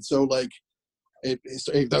Romance, and so like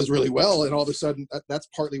it does really well. And all of a sudden, that's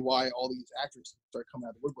partly why all these actors start coming out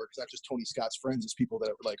of the woodwork. It's not just Tony Scott's friends; it's people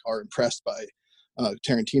that are impressed by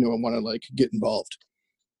Tarantino and want to like get involved.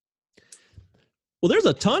 Well, there's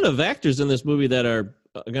a ton of actors in this movie that are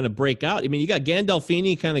going to break out. I mean, you got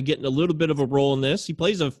Gandolfini kind of getting a little bit of a role in this. He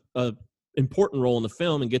plays a important role in the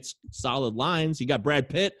film and gets solid lines. You got Brad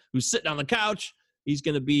Pitt, who's sitting on the couch. He's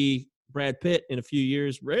going to be Brad Pitt in a few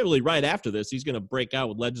years, really right after this. He's going to break out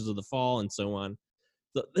with Legends of the Fall and so on.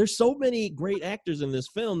 So there's so many great actors in this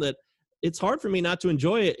film that it's hard for me not to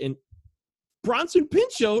enjoy it. And Bronson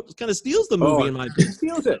Pinchot kind of steals the movie in my opinion.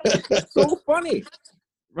 Steals it. It's so funny.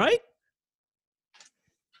 Right?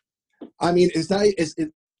 I mean,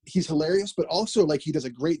 he's hilarious, but also like he does a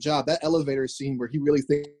great job. That elevator scene where he really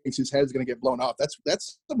thinks his head's going to get blown off. That's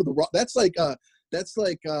some of the that's like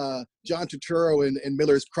John Turturro and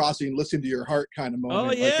Miller's Crossing, Listen to Your Heart kind of moment.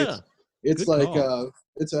 Oh yeah, like it's like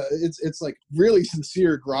it's like really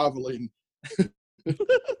sincere groveling.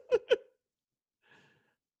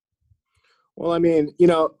 Well, I mean,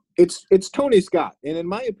 it's Tony Scott, and in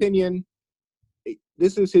my opinion,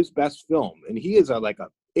 this is his best film, and he is like a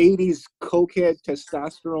 80s cokehead,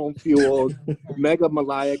 testosterone fueled, mega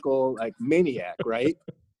maniacal like maniac, right?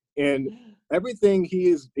 And everything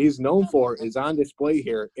he's known for is on display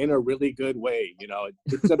here in a really good way.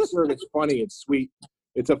 It's absurd, it's funny, it's sweet,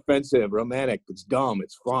 it's offensive, romantic, it's dumb,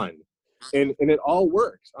 it's fun, and it all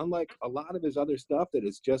works. Unlike a lot of his other stuff that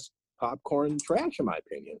is just popcorn trash, in my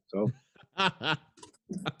opinion. So.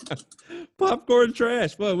 Popcorn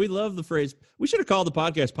trash. Well, we love the phrase. We should have called the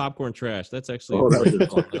podcast Popcorn Trash. That's actually now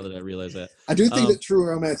that I realize that. I do think that True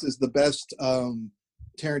Romance is the best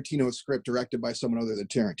Tarantino script directed by someone other than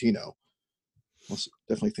Tarantino. I'll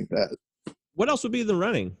definitely think that. What else would be in the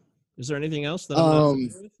running? Is there anything else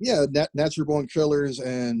that yeah, Natural Born Killers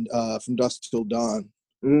and From Dusk Till Dawn.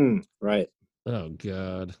 Right. Oh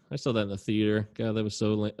God, I saw that in the theater. God, that was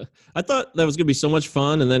so lame. I thought that was gonna be so much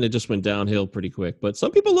fun, and then it just went downhill pretty quick. But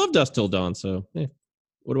some people love Dusk Till Dawn, so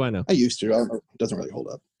what do I know? I used to. It doesn't really hold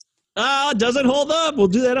up. It doesn't hold up. We'll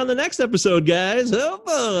do that on the next episode, guys. Oh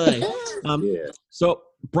boy. Yeah. So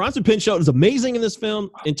Bronson Pinchot is amazing in this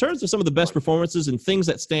film. In terms of some of the best performances and things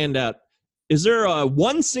that stand out, is there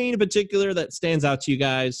one scene in particular that stands out to you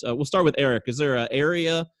guys? We'll start with Eric. Is there an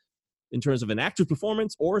area in terms of an actor's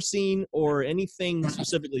performance or scene or anything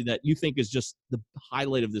specifically that you think is just the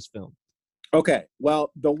highlight of this film? Okay,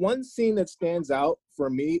 well, the one scene that stands out for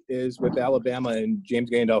me is with Alabama and James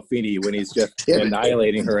Gandolfini when he's just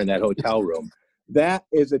annihilating her in that hotel room. That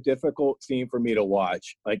is a difficult scene for me to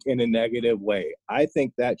watch, like in a negative way. I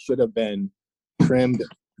think that should have been trimmed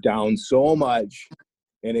down so much,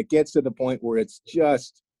 and it gets to the point where it's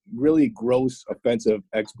just really gross, offensive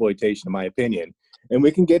exploitation, in my opinion. And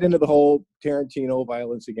we can get into the whole Tarantino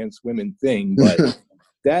violence against women thing, but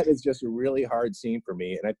that is just a really hard scene for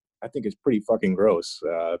me. And I think it's pretty fucking gross.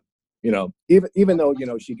 Even though,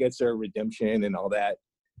 she gets her redemption and all that,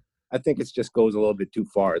 I think it just goes a little bit too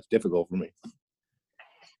far. It's difficult for me.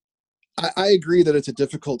 I agree that it's a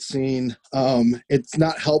difficult scene. It's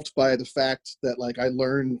not helped by the fact that, like, I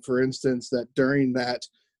learned, for instance, that during that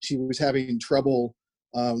she was having trouble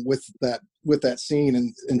with that scene,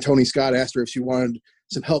 and Tony Scott asked her if she wanted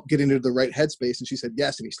some help getting into the right headspace, and she said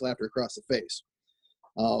yes, and he slapped her across the face.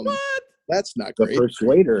 What? That's not great. The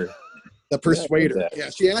Persuader. The Persuader. Yeah,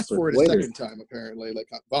 she asked for it a second time, apparently, like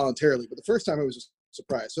voluntarily, but the first time it was a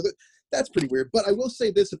surprise. So that's pretty weird. But I will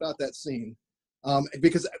say this about that scene,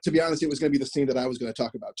 because to be honest, it was going to be the scene that I was going to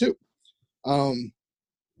talk about too.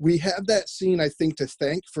 We have that scene, I think, to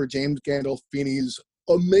thank for James Gandolfini's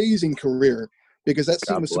amazing career, because that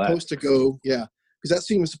scene was supposed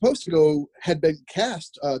to go, had been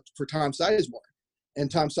cast for Tom Sizemore. And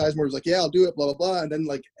Tom Sizemore was like, yeah, I'll do it, blah, blah, blah. And then,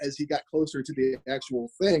 like, as he got closer to the actual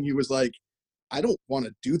thing, he was like, I don't want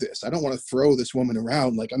to do this. I don't want to throw this woman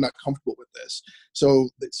around. Like, I'm not comfortable with this. So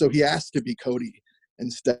he asked to be Cody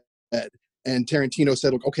instead. And Tarantino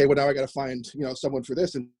said, okay, well, now I got to find, someone for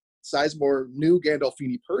this. And Sizemore knew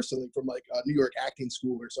Gandolfini personally from, like, a New York acting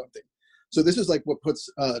school or something. So this is, like, what puts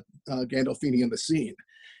Gandolfini in the scene.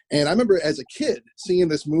 And I remember as a kid seeing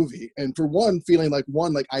this movie, and for one, feeling like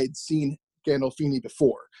I had seen Gandolfini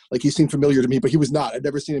before. Like, he seemed familiar to me, but he was not. I'd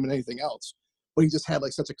never seen him in anything else. But he just had,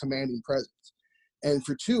 like, such a commanding presence. And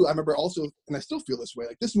for two, I remember also, and I still feel this way,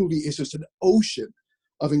 like, this movie is just an ocean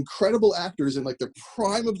of incredible actors in, like, the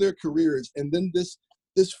prime of their careers. And then this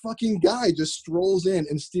fucking guy just strolls in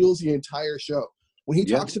and steals the entire show. When he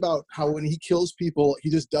talks about how when he kills people, he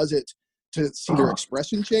just does it to see their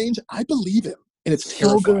expression change, I believe him. And it's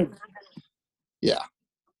so terrifying. good. Yeah.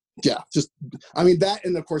 Just, I mean, that,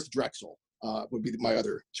 and of course, Drexel would be my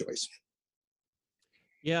other choice.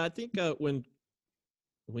 Yeah, I think when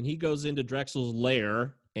he goes into Drexel's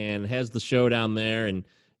lair and has the showdown there, and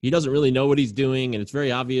he doesn't really know what he's doing, and it's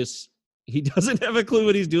very obvious he doesn't have a clue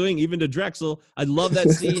what he's doing, even to Drexel. I love that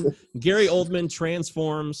scene. Gary Oldman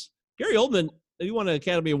transforms. Gary Oldman, he won an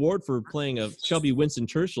Academy Award for playing a chubby Winston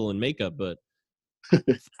Churchill in makeup, but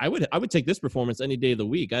I would take this performance any day of the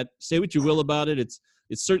week. I'd say what you will about it. It's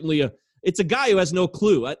certainly it's a guy who has no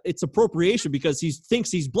clue. It's appropriation because he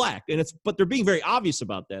thinks he's black, but they're being very obvious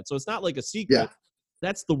about that. So it's not like a secret. Yeah.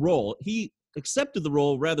 That's the role. He accepted the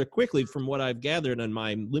role rather quickly from what I've gathered in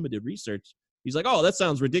my limited research. He's like, oh, that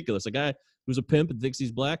sounds ridiculous. A guy who's a pimp and thinks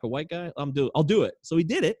he's black, a white guy, I'll do it. So he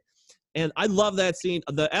did it. And I love that scene.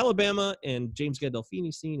 The Alabama and James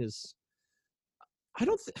Gandolfini scene is, I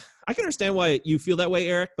can understand why you feel that way,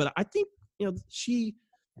 Eric, but I think,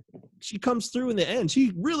 she comes through in the end.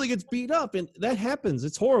 She really gets beat up, and that happens.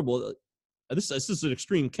 It's horrible. This is an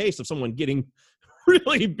extreme case of someone getting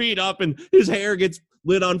really beat up and his hair gets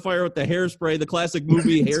lit on fire with the hairspray, the classic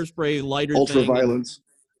movie hairspray lighter ultra thing. Violence.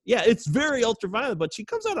 Yeah, it's very ultra violent, but she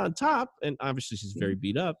comes out on top, and obviously she's very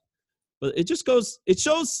beat up. But it shows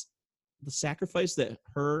the sacrifice that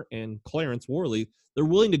her and Clarence Worley, they're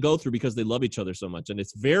willing to go through because they love each other so much. And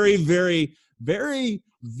it's very, very, very,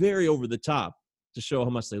 very over the top to show how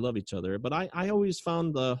much they love each other. But I always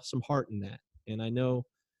found some heart in that. And I know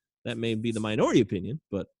that may be the minority opinion,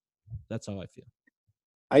 but that's how I feel.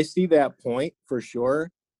 I see that point for sure.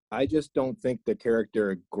 I just don't think the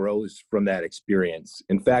character grows from that experience.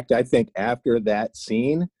 In fact, I think after that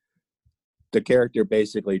scene, the character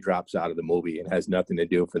basically drops out of the movie and has nothing to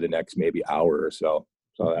do for the next maybe hour or so.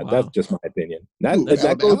 So that's just my opinion.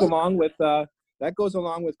 That goes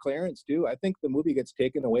along with Clarence too. I think the movie gets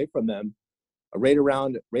taken away from them right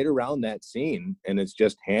around that scene, and it's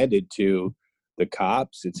just handed to the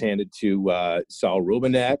cops. It's handed to Saul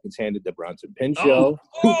Rubinek. It's handed to Bronson Pinchot.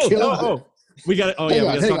 We got it. Oh yeah,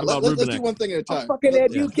 we got to talk about Rubinek. Let's do one thing at a time. Fucking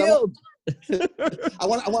had you killed. I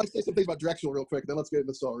want to say something about Drexel real quick. Then let's get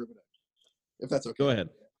into Saul Rubinek, if that's okay. Go ahead.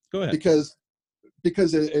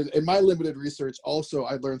 Because in my limited research, also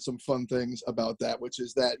I learned some fun things about that, which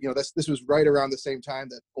is that this was right around the same time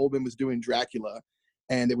that Oldman was doing Dracula,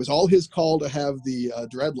 and it was all his call to have the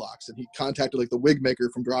dreadlocks, and he contacted like the wig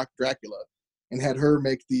maker from Dracula, and had her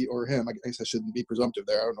make or him. I guess I shouldn't be presumptive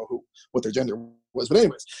there. I don't know what their gender was, but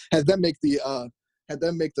anyways, had them make the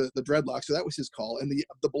dreadlocks. So that was his call, and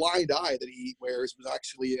the blind eye that he wears was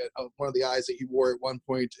actually one of the eyes that he wore at one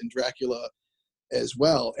point in Dracula as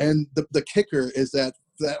well. And the kicker is that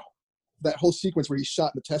whole sequence where he's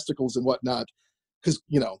shot in the testicles and whatnot, because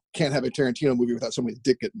can't have a Tarantino movie without somebody's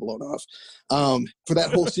dick getting blown off. For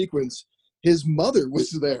that whole sequence, his mother was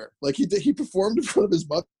there. Like he performed in front of his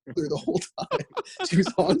mother the whole time. She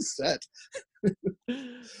was on set.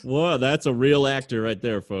 Whoa, that's a real actor right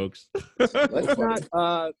there, folks.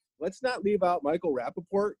 Let's not leave out Michael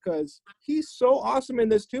Rappaport, because he's so awesome in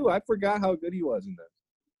this too. I forgot how good he was in this.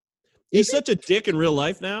 He's such a dick in real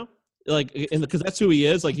life now, because that's who he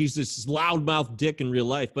is. Like, he's this loudmouth dick in real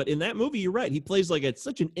life. But in that movie, you're right. He plays like it's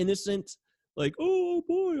such an innocent, like, oh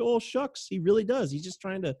boy, all shucks. He really does. He's just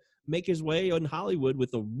trying to make his way in Hollywood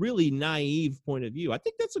with a really naive point of view. I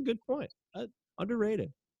think that's a good point.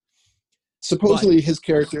 Underrated. Supposedly, his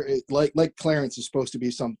character, like Clarence, is supposed to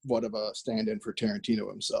be somewhat of a stand-in for Tarantino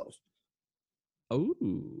himself. Oh,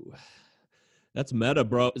 that's meta,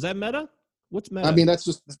 bro. Is that meta? What's meta? I mean, that's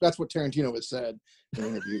what Tarantino has said in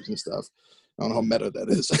interviews and stuff. I don't know how meta that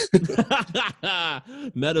is.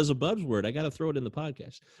 Meta's a buzzword. I got to throw it in the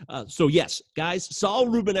podcast. So yes, guys, Saul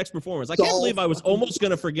Rubinek's performance. I can't believe I was almost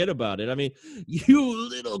going to forget about it. I mean, you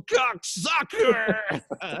little cocksucker.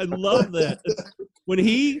 I love that. When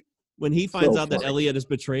he when he finds So out that funny. Elliot has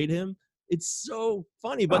betrayed him. It's so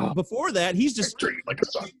funny. But before that, he's just like a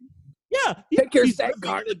son. Yeah, Take your he's SAG riffing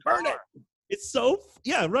card the and burn it. door. It's so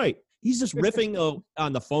right. He's just riffing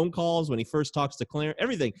on the phone calls when he first talks to Clarence.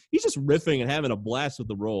 Everything. He's just riffing and having a blast with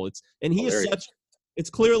the role. He is such. It's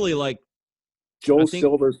clearly like Joel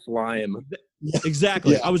Silver slime.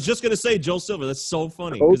 Exactly. Yeah. I was just gonna say Joel Silver. That's so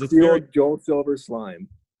funny because it's very Joel Silver slime.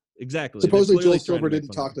 exactly. Supposedly They're clearly Joel Silver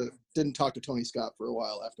trying to make didn't talk to Tony Scott for a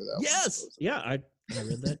while after that. Yes. Yeah, I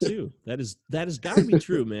read that too. That has got to be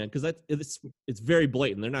true, man, because it's very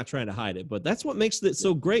blatant. They're not trying to hide it, but that's what makes it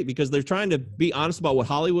so great because they're trying to be honest about what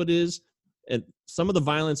Hollywood is, and some of the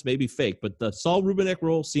violence may be fake, but the Saul Rubinek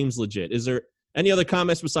role seems legit. Is there any other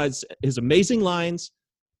comments besides his amazing lines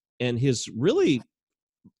and his really?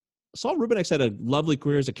 Saul Rubinek's had a lovely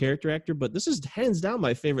career as a character actor, but this is hands down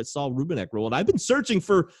my favorite Saul Rubinek role, and I've been searching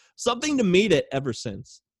for something to meet it ever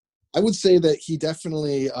since. I would say that he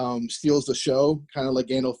definitely steals the show, kind of like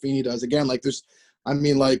Gandolfini does. Again, like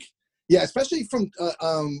especially from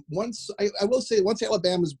once I will say once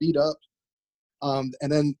Alabama's beat up, and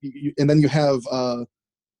then you have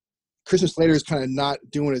Christian Slater is kind of not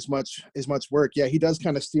doing as much work. Yeah, he does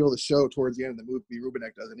kind of steal the show towards the end of the movie.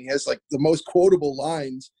 Rubinek does, and he has like the most quotable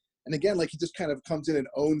lines. And again, like he just kind of comes in and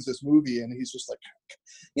owns this movie, and he's just like,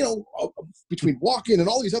 between Walken and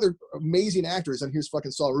all these other amazing actors, and here's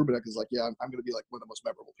fucking Saul Rubinek is like, yeah, I'm going to be like one of the most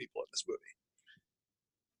memorable people in this movie.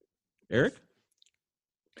 Eric?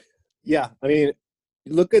 Yeah, I mean,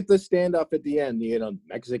 look at the standoff at the end,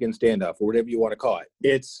 Mexican standoff or whatever you want to call it.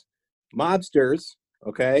 It's mobsters,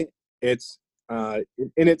 okay? It's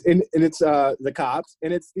it's the cops,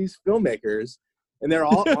 and it's these filmmakers. And they're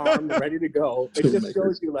all armed, ready to go. It just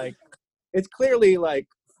shows you, like, it's clearly like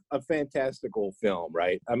a fantastical film,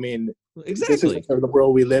 right? I mean, exactly. This is the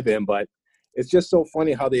world we live in, but it's just so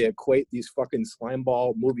funny how they equate these fucking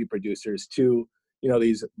slimeball movie producers to,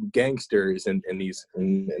 these gangsters and these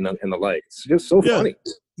and the like. It's just so funny.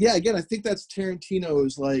 Yeah, again, I think that's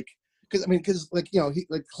Tarantino's like. Because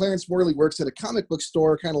Clarence Morley works at a comic book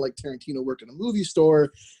store, kind of like Tarantino worked in a movie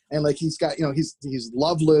store, and like he's got, he's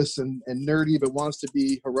loveless and nerdy, but wants to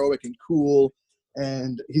be heroic and cool,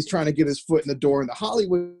 and he's trying to get his foot in the door in the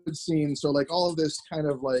Hollywood scene. So like all of this kind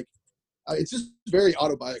of like, it's just very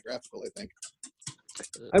autobiographical, I think.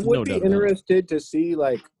 I would be interested to see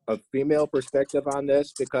like a female perspective on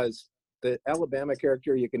this, because the Alabama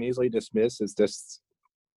character you can easily dismiss as this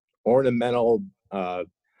ornamental,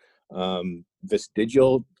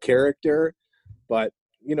 vestigial character, but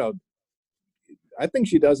I think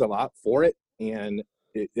she does a lot for it, and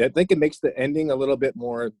I think it makes the ending a little bit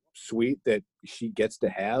more sweet that she gets to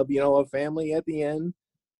have a family at the end.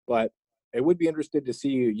 But I would be interested to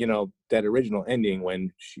see that original ending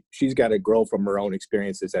when she's got to grow from her own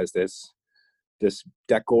experiences as this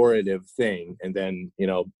decorative thing, and then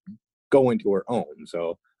go into her own.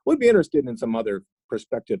 So would be interested in some other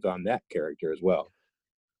perspectives on that character as well.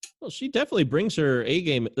 Well, she definitely brings her A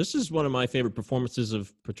game. This is one of my favorite performances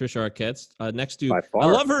of Patricia Arquette. Next to, I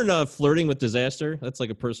love her in Flirting with Disaster. That's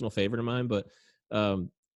like a personal favorite of mine. But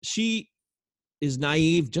she is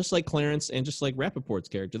naive, just like Clarence and just like Rappaport's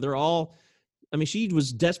character. They're all. I mean, she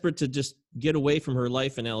was desperate to just get away from her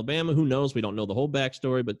life in Alabama. Who knows? We don't know the whole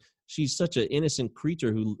backstory, but she's such an innocent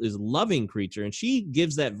creature who is a loving creature, and she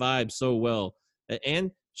gives that vibe so well.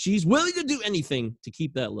 And she's willing to do anything to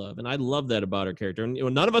keep that love, and I love that about her character. And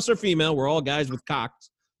none of us are female; we're all guys with cocks,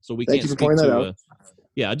 so we can't speak to.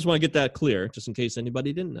 Yeah, I just want to get that clear, just in case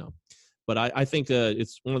anybody didn't know. But I think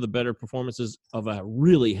it's one of the better performances of a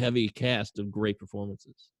really heavy cast of great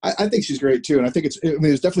performances. I think she's great too, and I think it's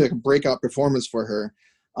definitely like a breakout performance for her.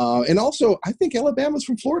 And also, I think Alabama's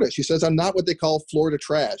from Florida. She says, "I'm not what they call Florida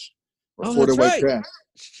trash or Florida white trash."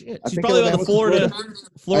 Shit. She's probably on the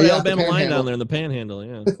Florida Alabama line down there in the Panhandle.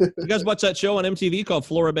 Yeah. You guys watch that show on MTV called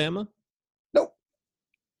Floribama? Nope.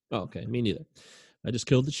 Oh, okay, me neither. I just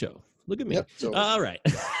killed the show. Look at me. Yep, all right.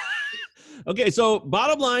 Okay, so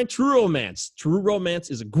bottom line, True Romance. True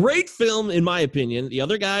Romance is a great film, in my opinion. The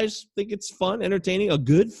other guys think it's fun, entertaining, a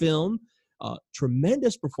good film.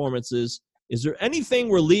 Tremendous performances. Is there anything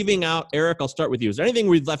we're leaving out? Eric, I'll start with you. Is there anything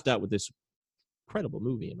we've left out with this incredible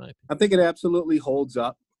movie, in my opinion? I think it absolutely holds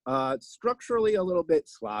up. Structurally a little bit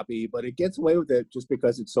sloppy, but it gets away with it just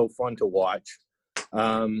because it's so fun to watch.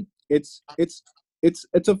 It's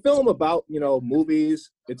a film about, movies.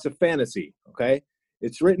 It's a fantasy, okay?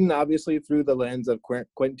 It's written, obviously, through the lens of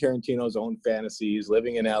Quentin Tarantino's own fantasies,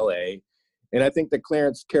 living in L.A. And I think the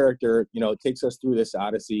Clarence character, takes us through this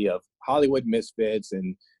odyssey of Hollywood misfits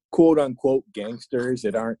and quote-unquote gangsters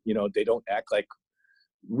that aren't, they don't act like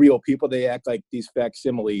real people. They act like these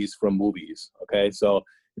facsimiles from movies, okay? So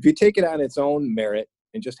if you take it on its own merit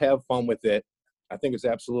and just have fun with it, I think it's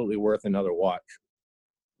absolutely worth another watch.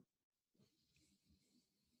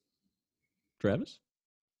 Travis?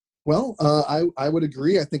 Well, I would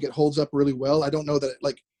agree. I think it holds up really well. I don't know that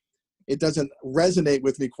it doesn't resonate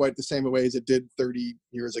with me quite the same way as it did 30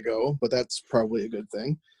 years ago, but that's probably a good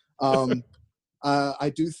thing.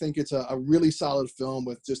 I do think it's a really solid film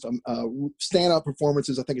with just standout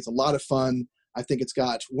performances. I think it's a lot of fun. I think it's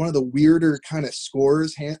got one of the weirder kind of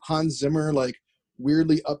scores, Hans Zimmer, like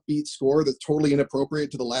weirdly upbeat score that's totally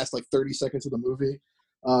inappropriate to the last 30 seconds of the movie.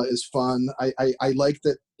 Is fun. I like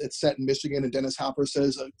that it's set in Michigan, and Dennis Hopper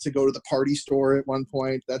says to go to the party store at one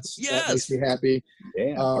point. That makes me happy.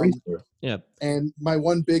 Yeah, party store. Yeah. And my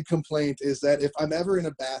one big complaint is that if I'm ever in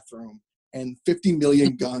a bathroom and 50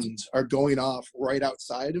 million guns are going off right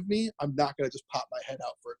outside of me, I'm not going to just pop my head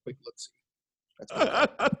out for a quick look-see.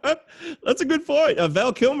 That's a good point.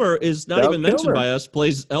 Val Kilmer is not even mentioned by us,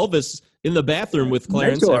 plays Elvis in the bathroom with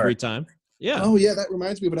Clarence every time. Yeah. Oh, yeah. That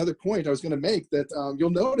reminds me of another point I was going to make. That you'll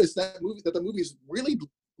notice that the movie is really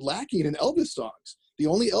lacking in Elvis songs. The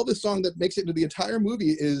only Elvis song that makes it into the entire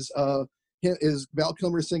movie is Val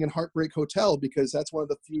Kilmer singing "Heartbreak Hotel," because that's one of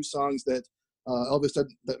the few songs that Elvis the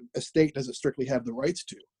estate doesn't strictly have the rights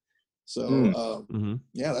to. So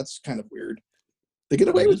yeah, that's kind of weird. They get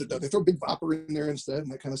away with it though. They throw Big Bopper in there instead,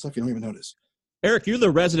 and that kind of stuff you don't even notice. Eric, you're the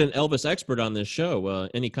resident Elvis expert on this show.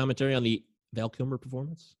 Any commentary on the Val Kilmer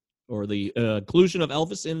performance? Or the inclusion of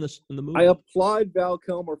Elvis in the movie? I applaud Val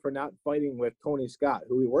Kilmer for not fighting with Tony Scott,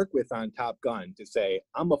 who he worked with on Top Gun, to say,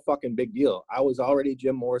 I'm a fucking big deal. I was already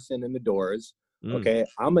Jim Morrison in The Doors. Okay,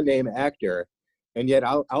 I'm a name actor, and yet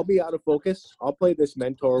I'll be out of focus. I'll play this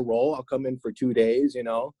mentor role. I'll come in for 2 days,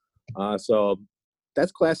 So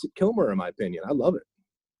that's classic Kilmer, in my opinion. I love it.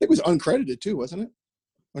 I think it was uncredited too, wasn't it?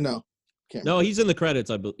 Or no? No, he's in the credits.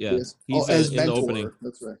 I believe. Yeah, he's as in mentor. The opening.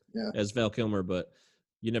 That's right. Yeah, as Val Kilmer, but.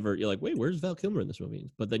 You're like, wait, where's Val Kilmer in this movie?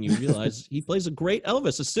 But then you realize he plays a great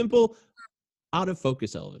Elvis, a simple, out of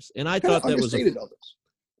focus Elvis. And I thought that was understated Elvis.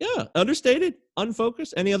 Yeah, understated,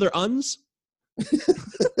 unfocused. Any other uns?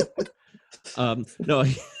 No.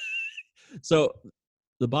 So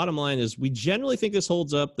the bottom line is, we generally think this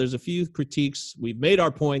holds up. There's a few critiques. We've made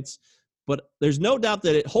our points, but there's no doubt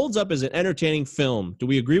that it holds up as an entertaining film. Do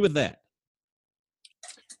we agree with that?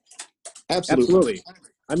 Absolutely.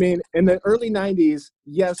 I mean, in the early 90s,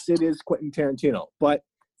 yes, it is Quentin Tarantino. But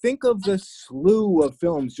think of the slew of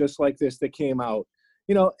films just like this that came out.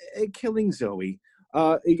 Killing Zoe,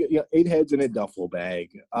 8 Heads in a Duffel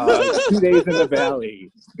Bag, 2 Days in the Valley.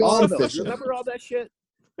 All of those. Remember all that shit?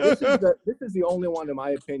 This is the only one, in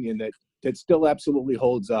my opinion, that still absolutely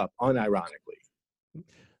holds up, unironically.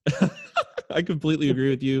 I completely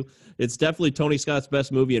agree with you. It's definitely Tony Scott's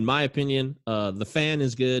best movie, in my opinion. The Fan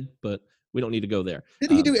is good, but we don't need to go there.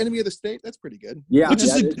 Did he do Enemy of the State? That's pretty good. Yeah, but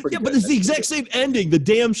it's the exact same ending. The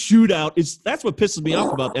damn shootout. That's what pisses me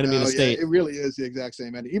off about Enemy of the State. It really is the exact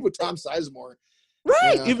same ending. Even with Tom Sizemore.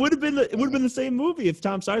 Right. Yeah. It would have been the same movie if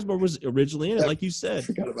Tom Sizemore was originally in it, like you said. I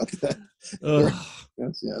forgot about that.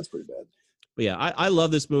 That's pretty bad. But yeah, I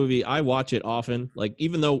love this movie. I watch it often. Like,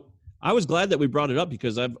 even though I was glad that we brought it up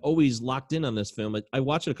because I've always locked in on this film. I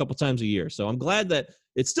watch it a couple times a year. So I'm glad that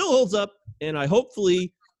it still holds up, and I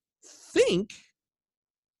hopefully think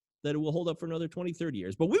that it will hold up for another 20, 30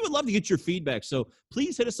 years. But we would love to get your feedback. So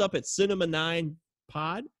please hit us up at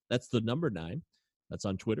Cinema9Pod. That's the number 9. That's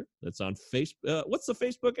on Twitter. That's on Facebook. What's the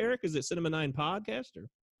Facebook, Eric? Is it Cinema 9 Podcast?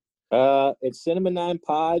 Or? It's Cinema 9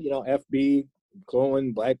 Pod, FB,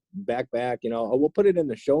 going back. We'll put it in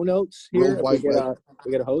the show notes here. We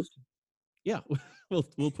get a host. Yeah,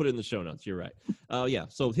 we'll put it in the show notes. You're right. Yeah.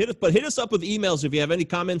 So hit us up with emails if you have any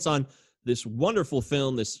comments on this wonderful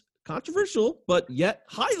film, this controversial but yet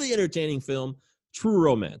highly entertaining film, True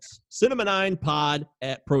Romance.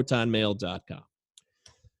 Cinema9Pod@protonmail.com.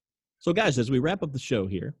 So, guys, as we wrap up the show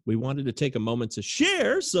here, we wanted to take a moment to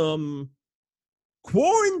share some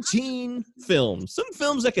quarantine films, some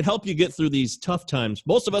films that can help you get through these tough times.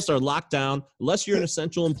 Most of us are locked down, unless you're an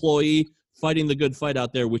essential employee fighting the good fight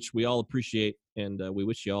out there, which we all appreciate, and we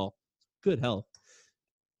wish you all good health.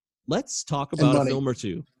 Let's talk about a film or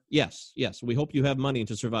two. Yes. We hope you have money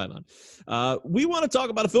to survive on. We want to talk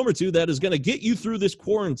about a film or two that is going to get you through this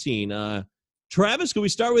quarantine. Travis, can we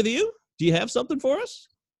start with you? Do you have something for us?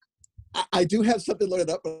 I do have something loaded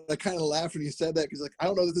up, but I kind of laughed when you said that because, I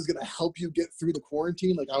don't know that this is going to help you get through the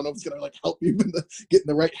quarantine. I don't know if it's going to help you get in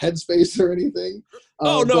the right headspace or anything.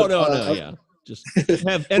 No. Yeah, just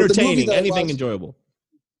have entertaining, anything enjoyable.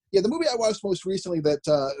 Yeah, the movie I watched most recently that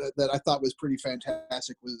I thought was pretty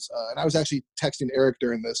fantastic was, and I was actually texting Eric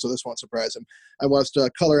during this, so this won't surprise him. I watched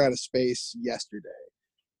Color Out of Space yesterday,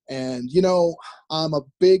 And, you know, I'm a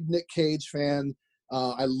big Nick Cage fan.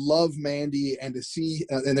 I love Mandy, and to see,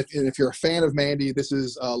 and if you're a fan of Mandy, this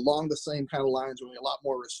is along the same kind of lines, only a lot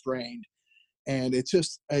more restrained. And it's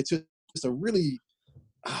just a really,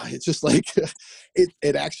 it's just like,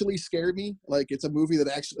 it actually scared me. Like, it's a movie that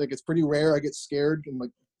actually, like, it's pretty rare I get scared and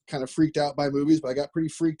like kind of freaked out by movies, but I got pretty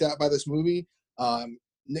freaked out by this movie.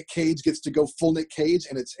 Nick Cage gets to go full Nick Cage,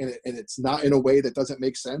 and it's not in a way that doesn't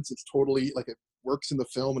make sense. It's totally like, it works in the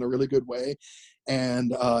film in a really good way.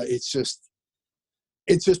 And it's just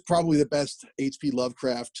probably the best H.P.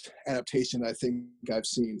 Lovecraft adaptation I think I've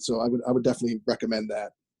seen. So I would definitely recommend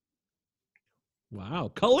that.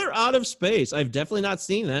 Wow. Color Out of Space. I've definitely not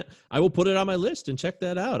seen that. I will put it on my list and check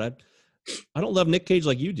that out. I don't love Nick Cage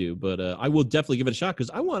like you do, but I will definitely give it a shot because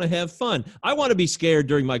I want to have fun. I want to be scared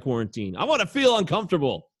during my quarantine. I want to feel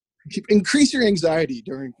uncomfortable. Increase your anxiety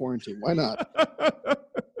during quarantine. Why not?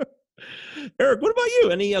 Eric, what about you?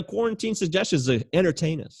 Any quarantine suggestions to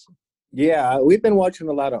entertain us? Yeah, we've been watching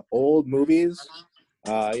a lot of old movies,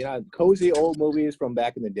 cozy old movies from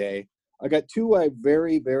back in the day. I got two I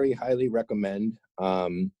very, very highly recommend.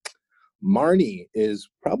 Marnie is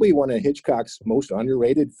probably one of Hitchcock's most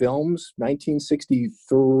underrated films.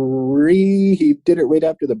 1963, he did it right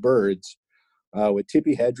after The Birds with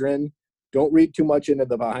Tippi Hedren. Don't read too much into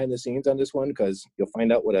the behind the scenes on this one because you'll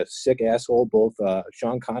find out what a sick asshole both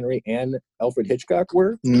Sean Connery and Alfred Hitchcock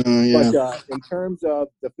were. Yeah. But in terms of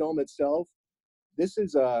the film itself, this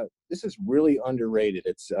is really underrated.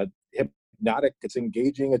 It's hypnotic, it's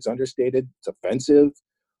engaging, it's understated, it's offensive,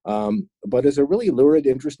 but it's a really lurid,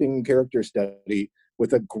 interesting character study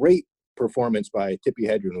with a great performance by Tippi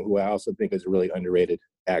Hedren, who I also think is a really underrated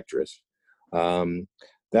actress.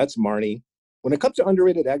 That's Marnie. When it comes to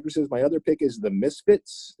underrated actresses, my other pick is The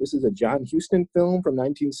Misfits. This is a John Huston film from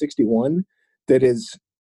 1961 that is,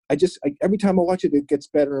 every time I watch it, it gets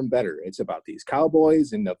better and better. It's about these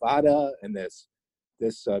cowboys in Nevada and this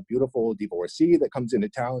beautiful divorcee that comes into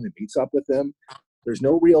town and meets up with them. There's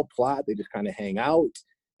no real plot. They just kind of hang out.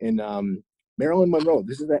 And Marilyn Monroe,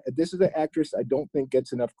 this is an actress I don't think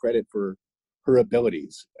gets enough credit for her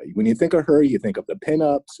abilities. When you think of her, you think of the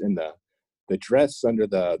pinups and the dress under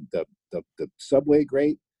the subway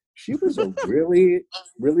grate. She was a really,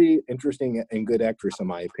 really interesting and good actress, in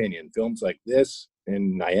my opinion. Films like this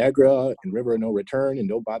and Niagara and River of No Return and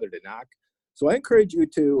Don't Bother to Knock. So I encourage you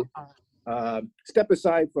to step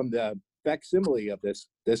aside from the facsimile of this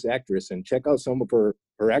actress and check out some of her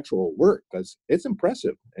actual work because it's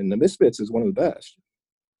impressive. And The Misfits is one of the best.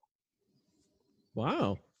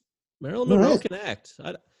 Wow. Marilyn Monroe can act.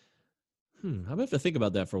 I'm gonna have to think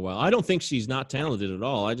about that for a while. I don't think she's not talented at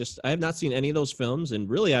all. I have not seen any of those films, and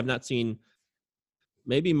really I've not seen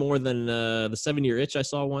maybe more than the 7-Year Itch I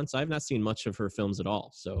saw once. I've not seen much of her films at all.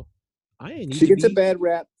 So she gets a bad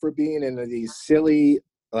rap for being in these silly,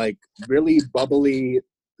 like really bubbly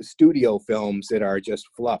studio films that are just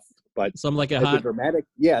fluff. But some like a dramatic,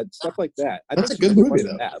 stuff like that. That's a good movie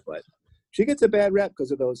though. But she gets a bad rap because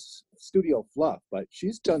of those studio fluff, but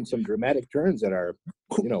she's done some dramatic turns that are,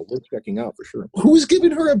 worth checking out for sure. Who's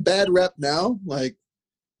giving her a bad rap now? Like,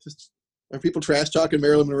 just are people trash talking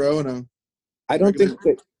Marilyn Monroe? I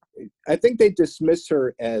think they dismiss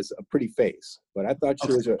her as a pretty face, but I thought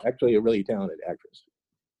she was actually a really talented actress.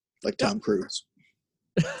 Like Tom Cruise.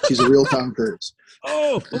 She's a real Tom Cruise.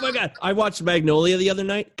 Oh my God. I watched Magnolia the other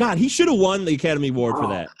night. God, he should have won the Academy Award for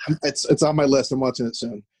that. It's on my list. I'm watching it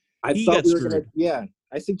soon. I thought we were going to,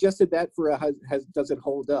 I suggested that for does it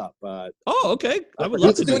hold up? Okay. I would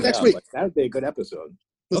love to do it next week. That would be a good episode.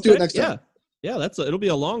 Let's do it next time. Yeah, it'll be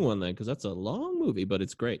a long one then because that's a long movie, but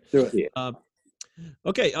it's great. Do it.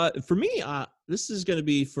 Okay, for me, this is going to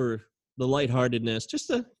be for the lightheartedness, just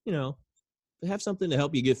to, have something to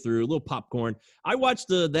help you get through, a little popcorn. I watched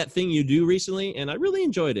That Thing You Do recently, and I really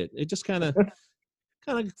enjoyed it. It just kind of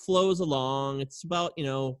flows along. It's about,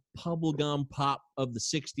 bubblegum pop of the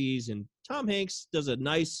 60s, and Tom Hanks does a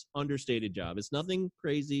nice understated job. It's nothing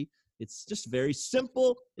crazy. It's just very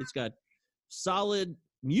simple. It's got solid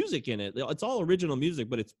music in it. It's all original music,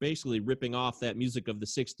 but it's basically ripping off that music of the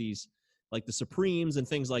 60s, like the Supremes and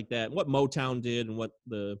things like that, what Motown did and what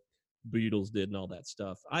the Beatles did and all that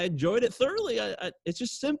stuff. I enjoyed it thoroughly. It's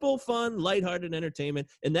just simple, fun, lighthearted entertainment,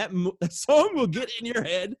 and that song will get in your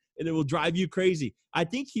head and it will drive you crazy. I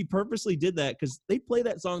think he purposely did that because they play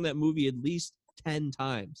that song, that movie, at least 10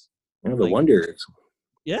 times. Yeah, the Wonders.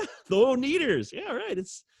 Yeah, the Oneaters. Yeah, right.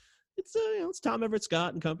 It's Tom Everett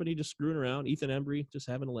Scott and company just screwing around. Ethan Embry just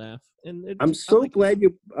having a laugh. And I'm so glad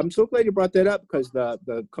you brought that up because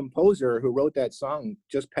the composer who wrote that song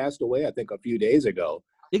just passed away, I think, a few days ago.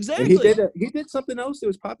 Exactly. And he did something else that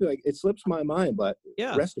was popular. Like, it slips my mind, but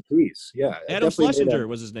rest in peace. Yeah. Adam Schlesinger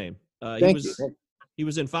was his name. He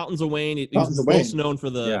was in Fountains of Wayne. He was most known for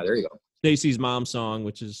the there you go. Stacy's Mom song,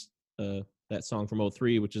 which is that song from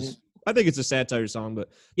 03, which is I think it's a satire song, but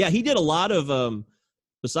yeah, he did a lot of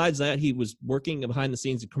besides that, he was working behind the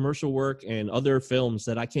scenes in commercial work and other films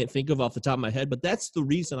that I can't think of off the top of my head, but that's the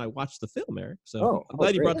reason I watched the film, Eric. So I'm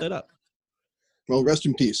glad you brought that up. Well, rest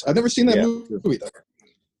in peace. I've never seen that movie, though.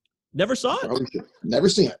 Never saw it? Never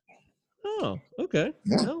seen it. Oh, okay.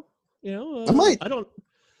 Yeah. Well, I might.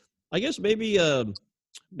 I guess maybe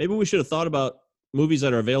we should have thought about movies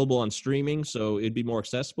that are available on streaming so it'd be more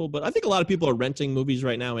accessible. But I think a lot of people are renting movies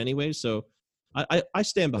right now anyway, so I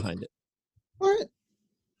stand behind it. All right.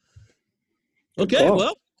 Okay,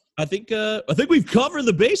 well, I think we've covered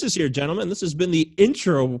the bases here, gentlemen. This has been the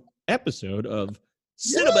intro episode of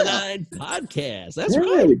Cinema 9 Podcast. That's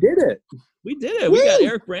right. We did it. We did it. We got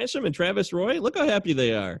Eric Bransham and Travis Roy. Look how happy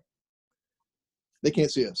they are. They can't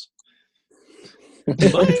see us.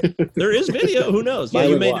 There is video. Who knows? Yeah,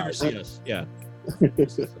 you may never see us. Yeah.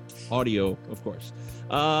 Audio, of course.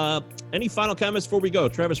 Any final comments before we go?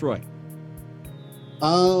 Travis Roy.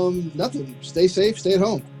 Nothing. Stay safe. Stay at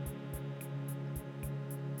home.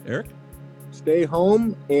 Eric? Stay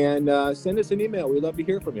home and send us an email. We'd love to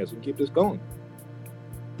hear from you so we can keep this going.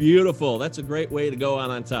 Beautiful. That's a great way to go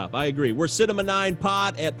on top. I agree. We're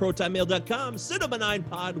Cinema9Pod at protonmail.com.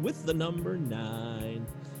 Cinema9Pod with the number 9.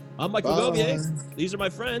 I'm Michael Govier. These are my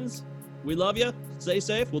friends. We love you. Stay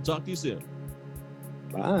safe. We'll talk to you soon.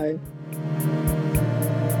 Bye.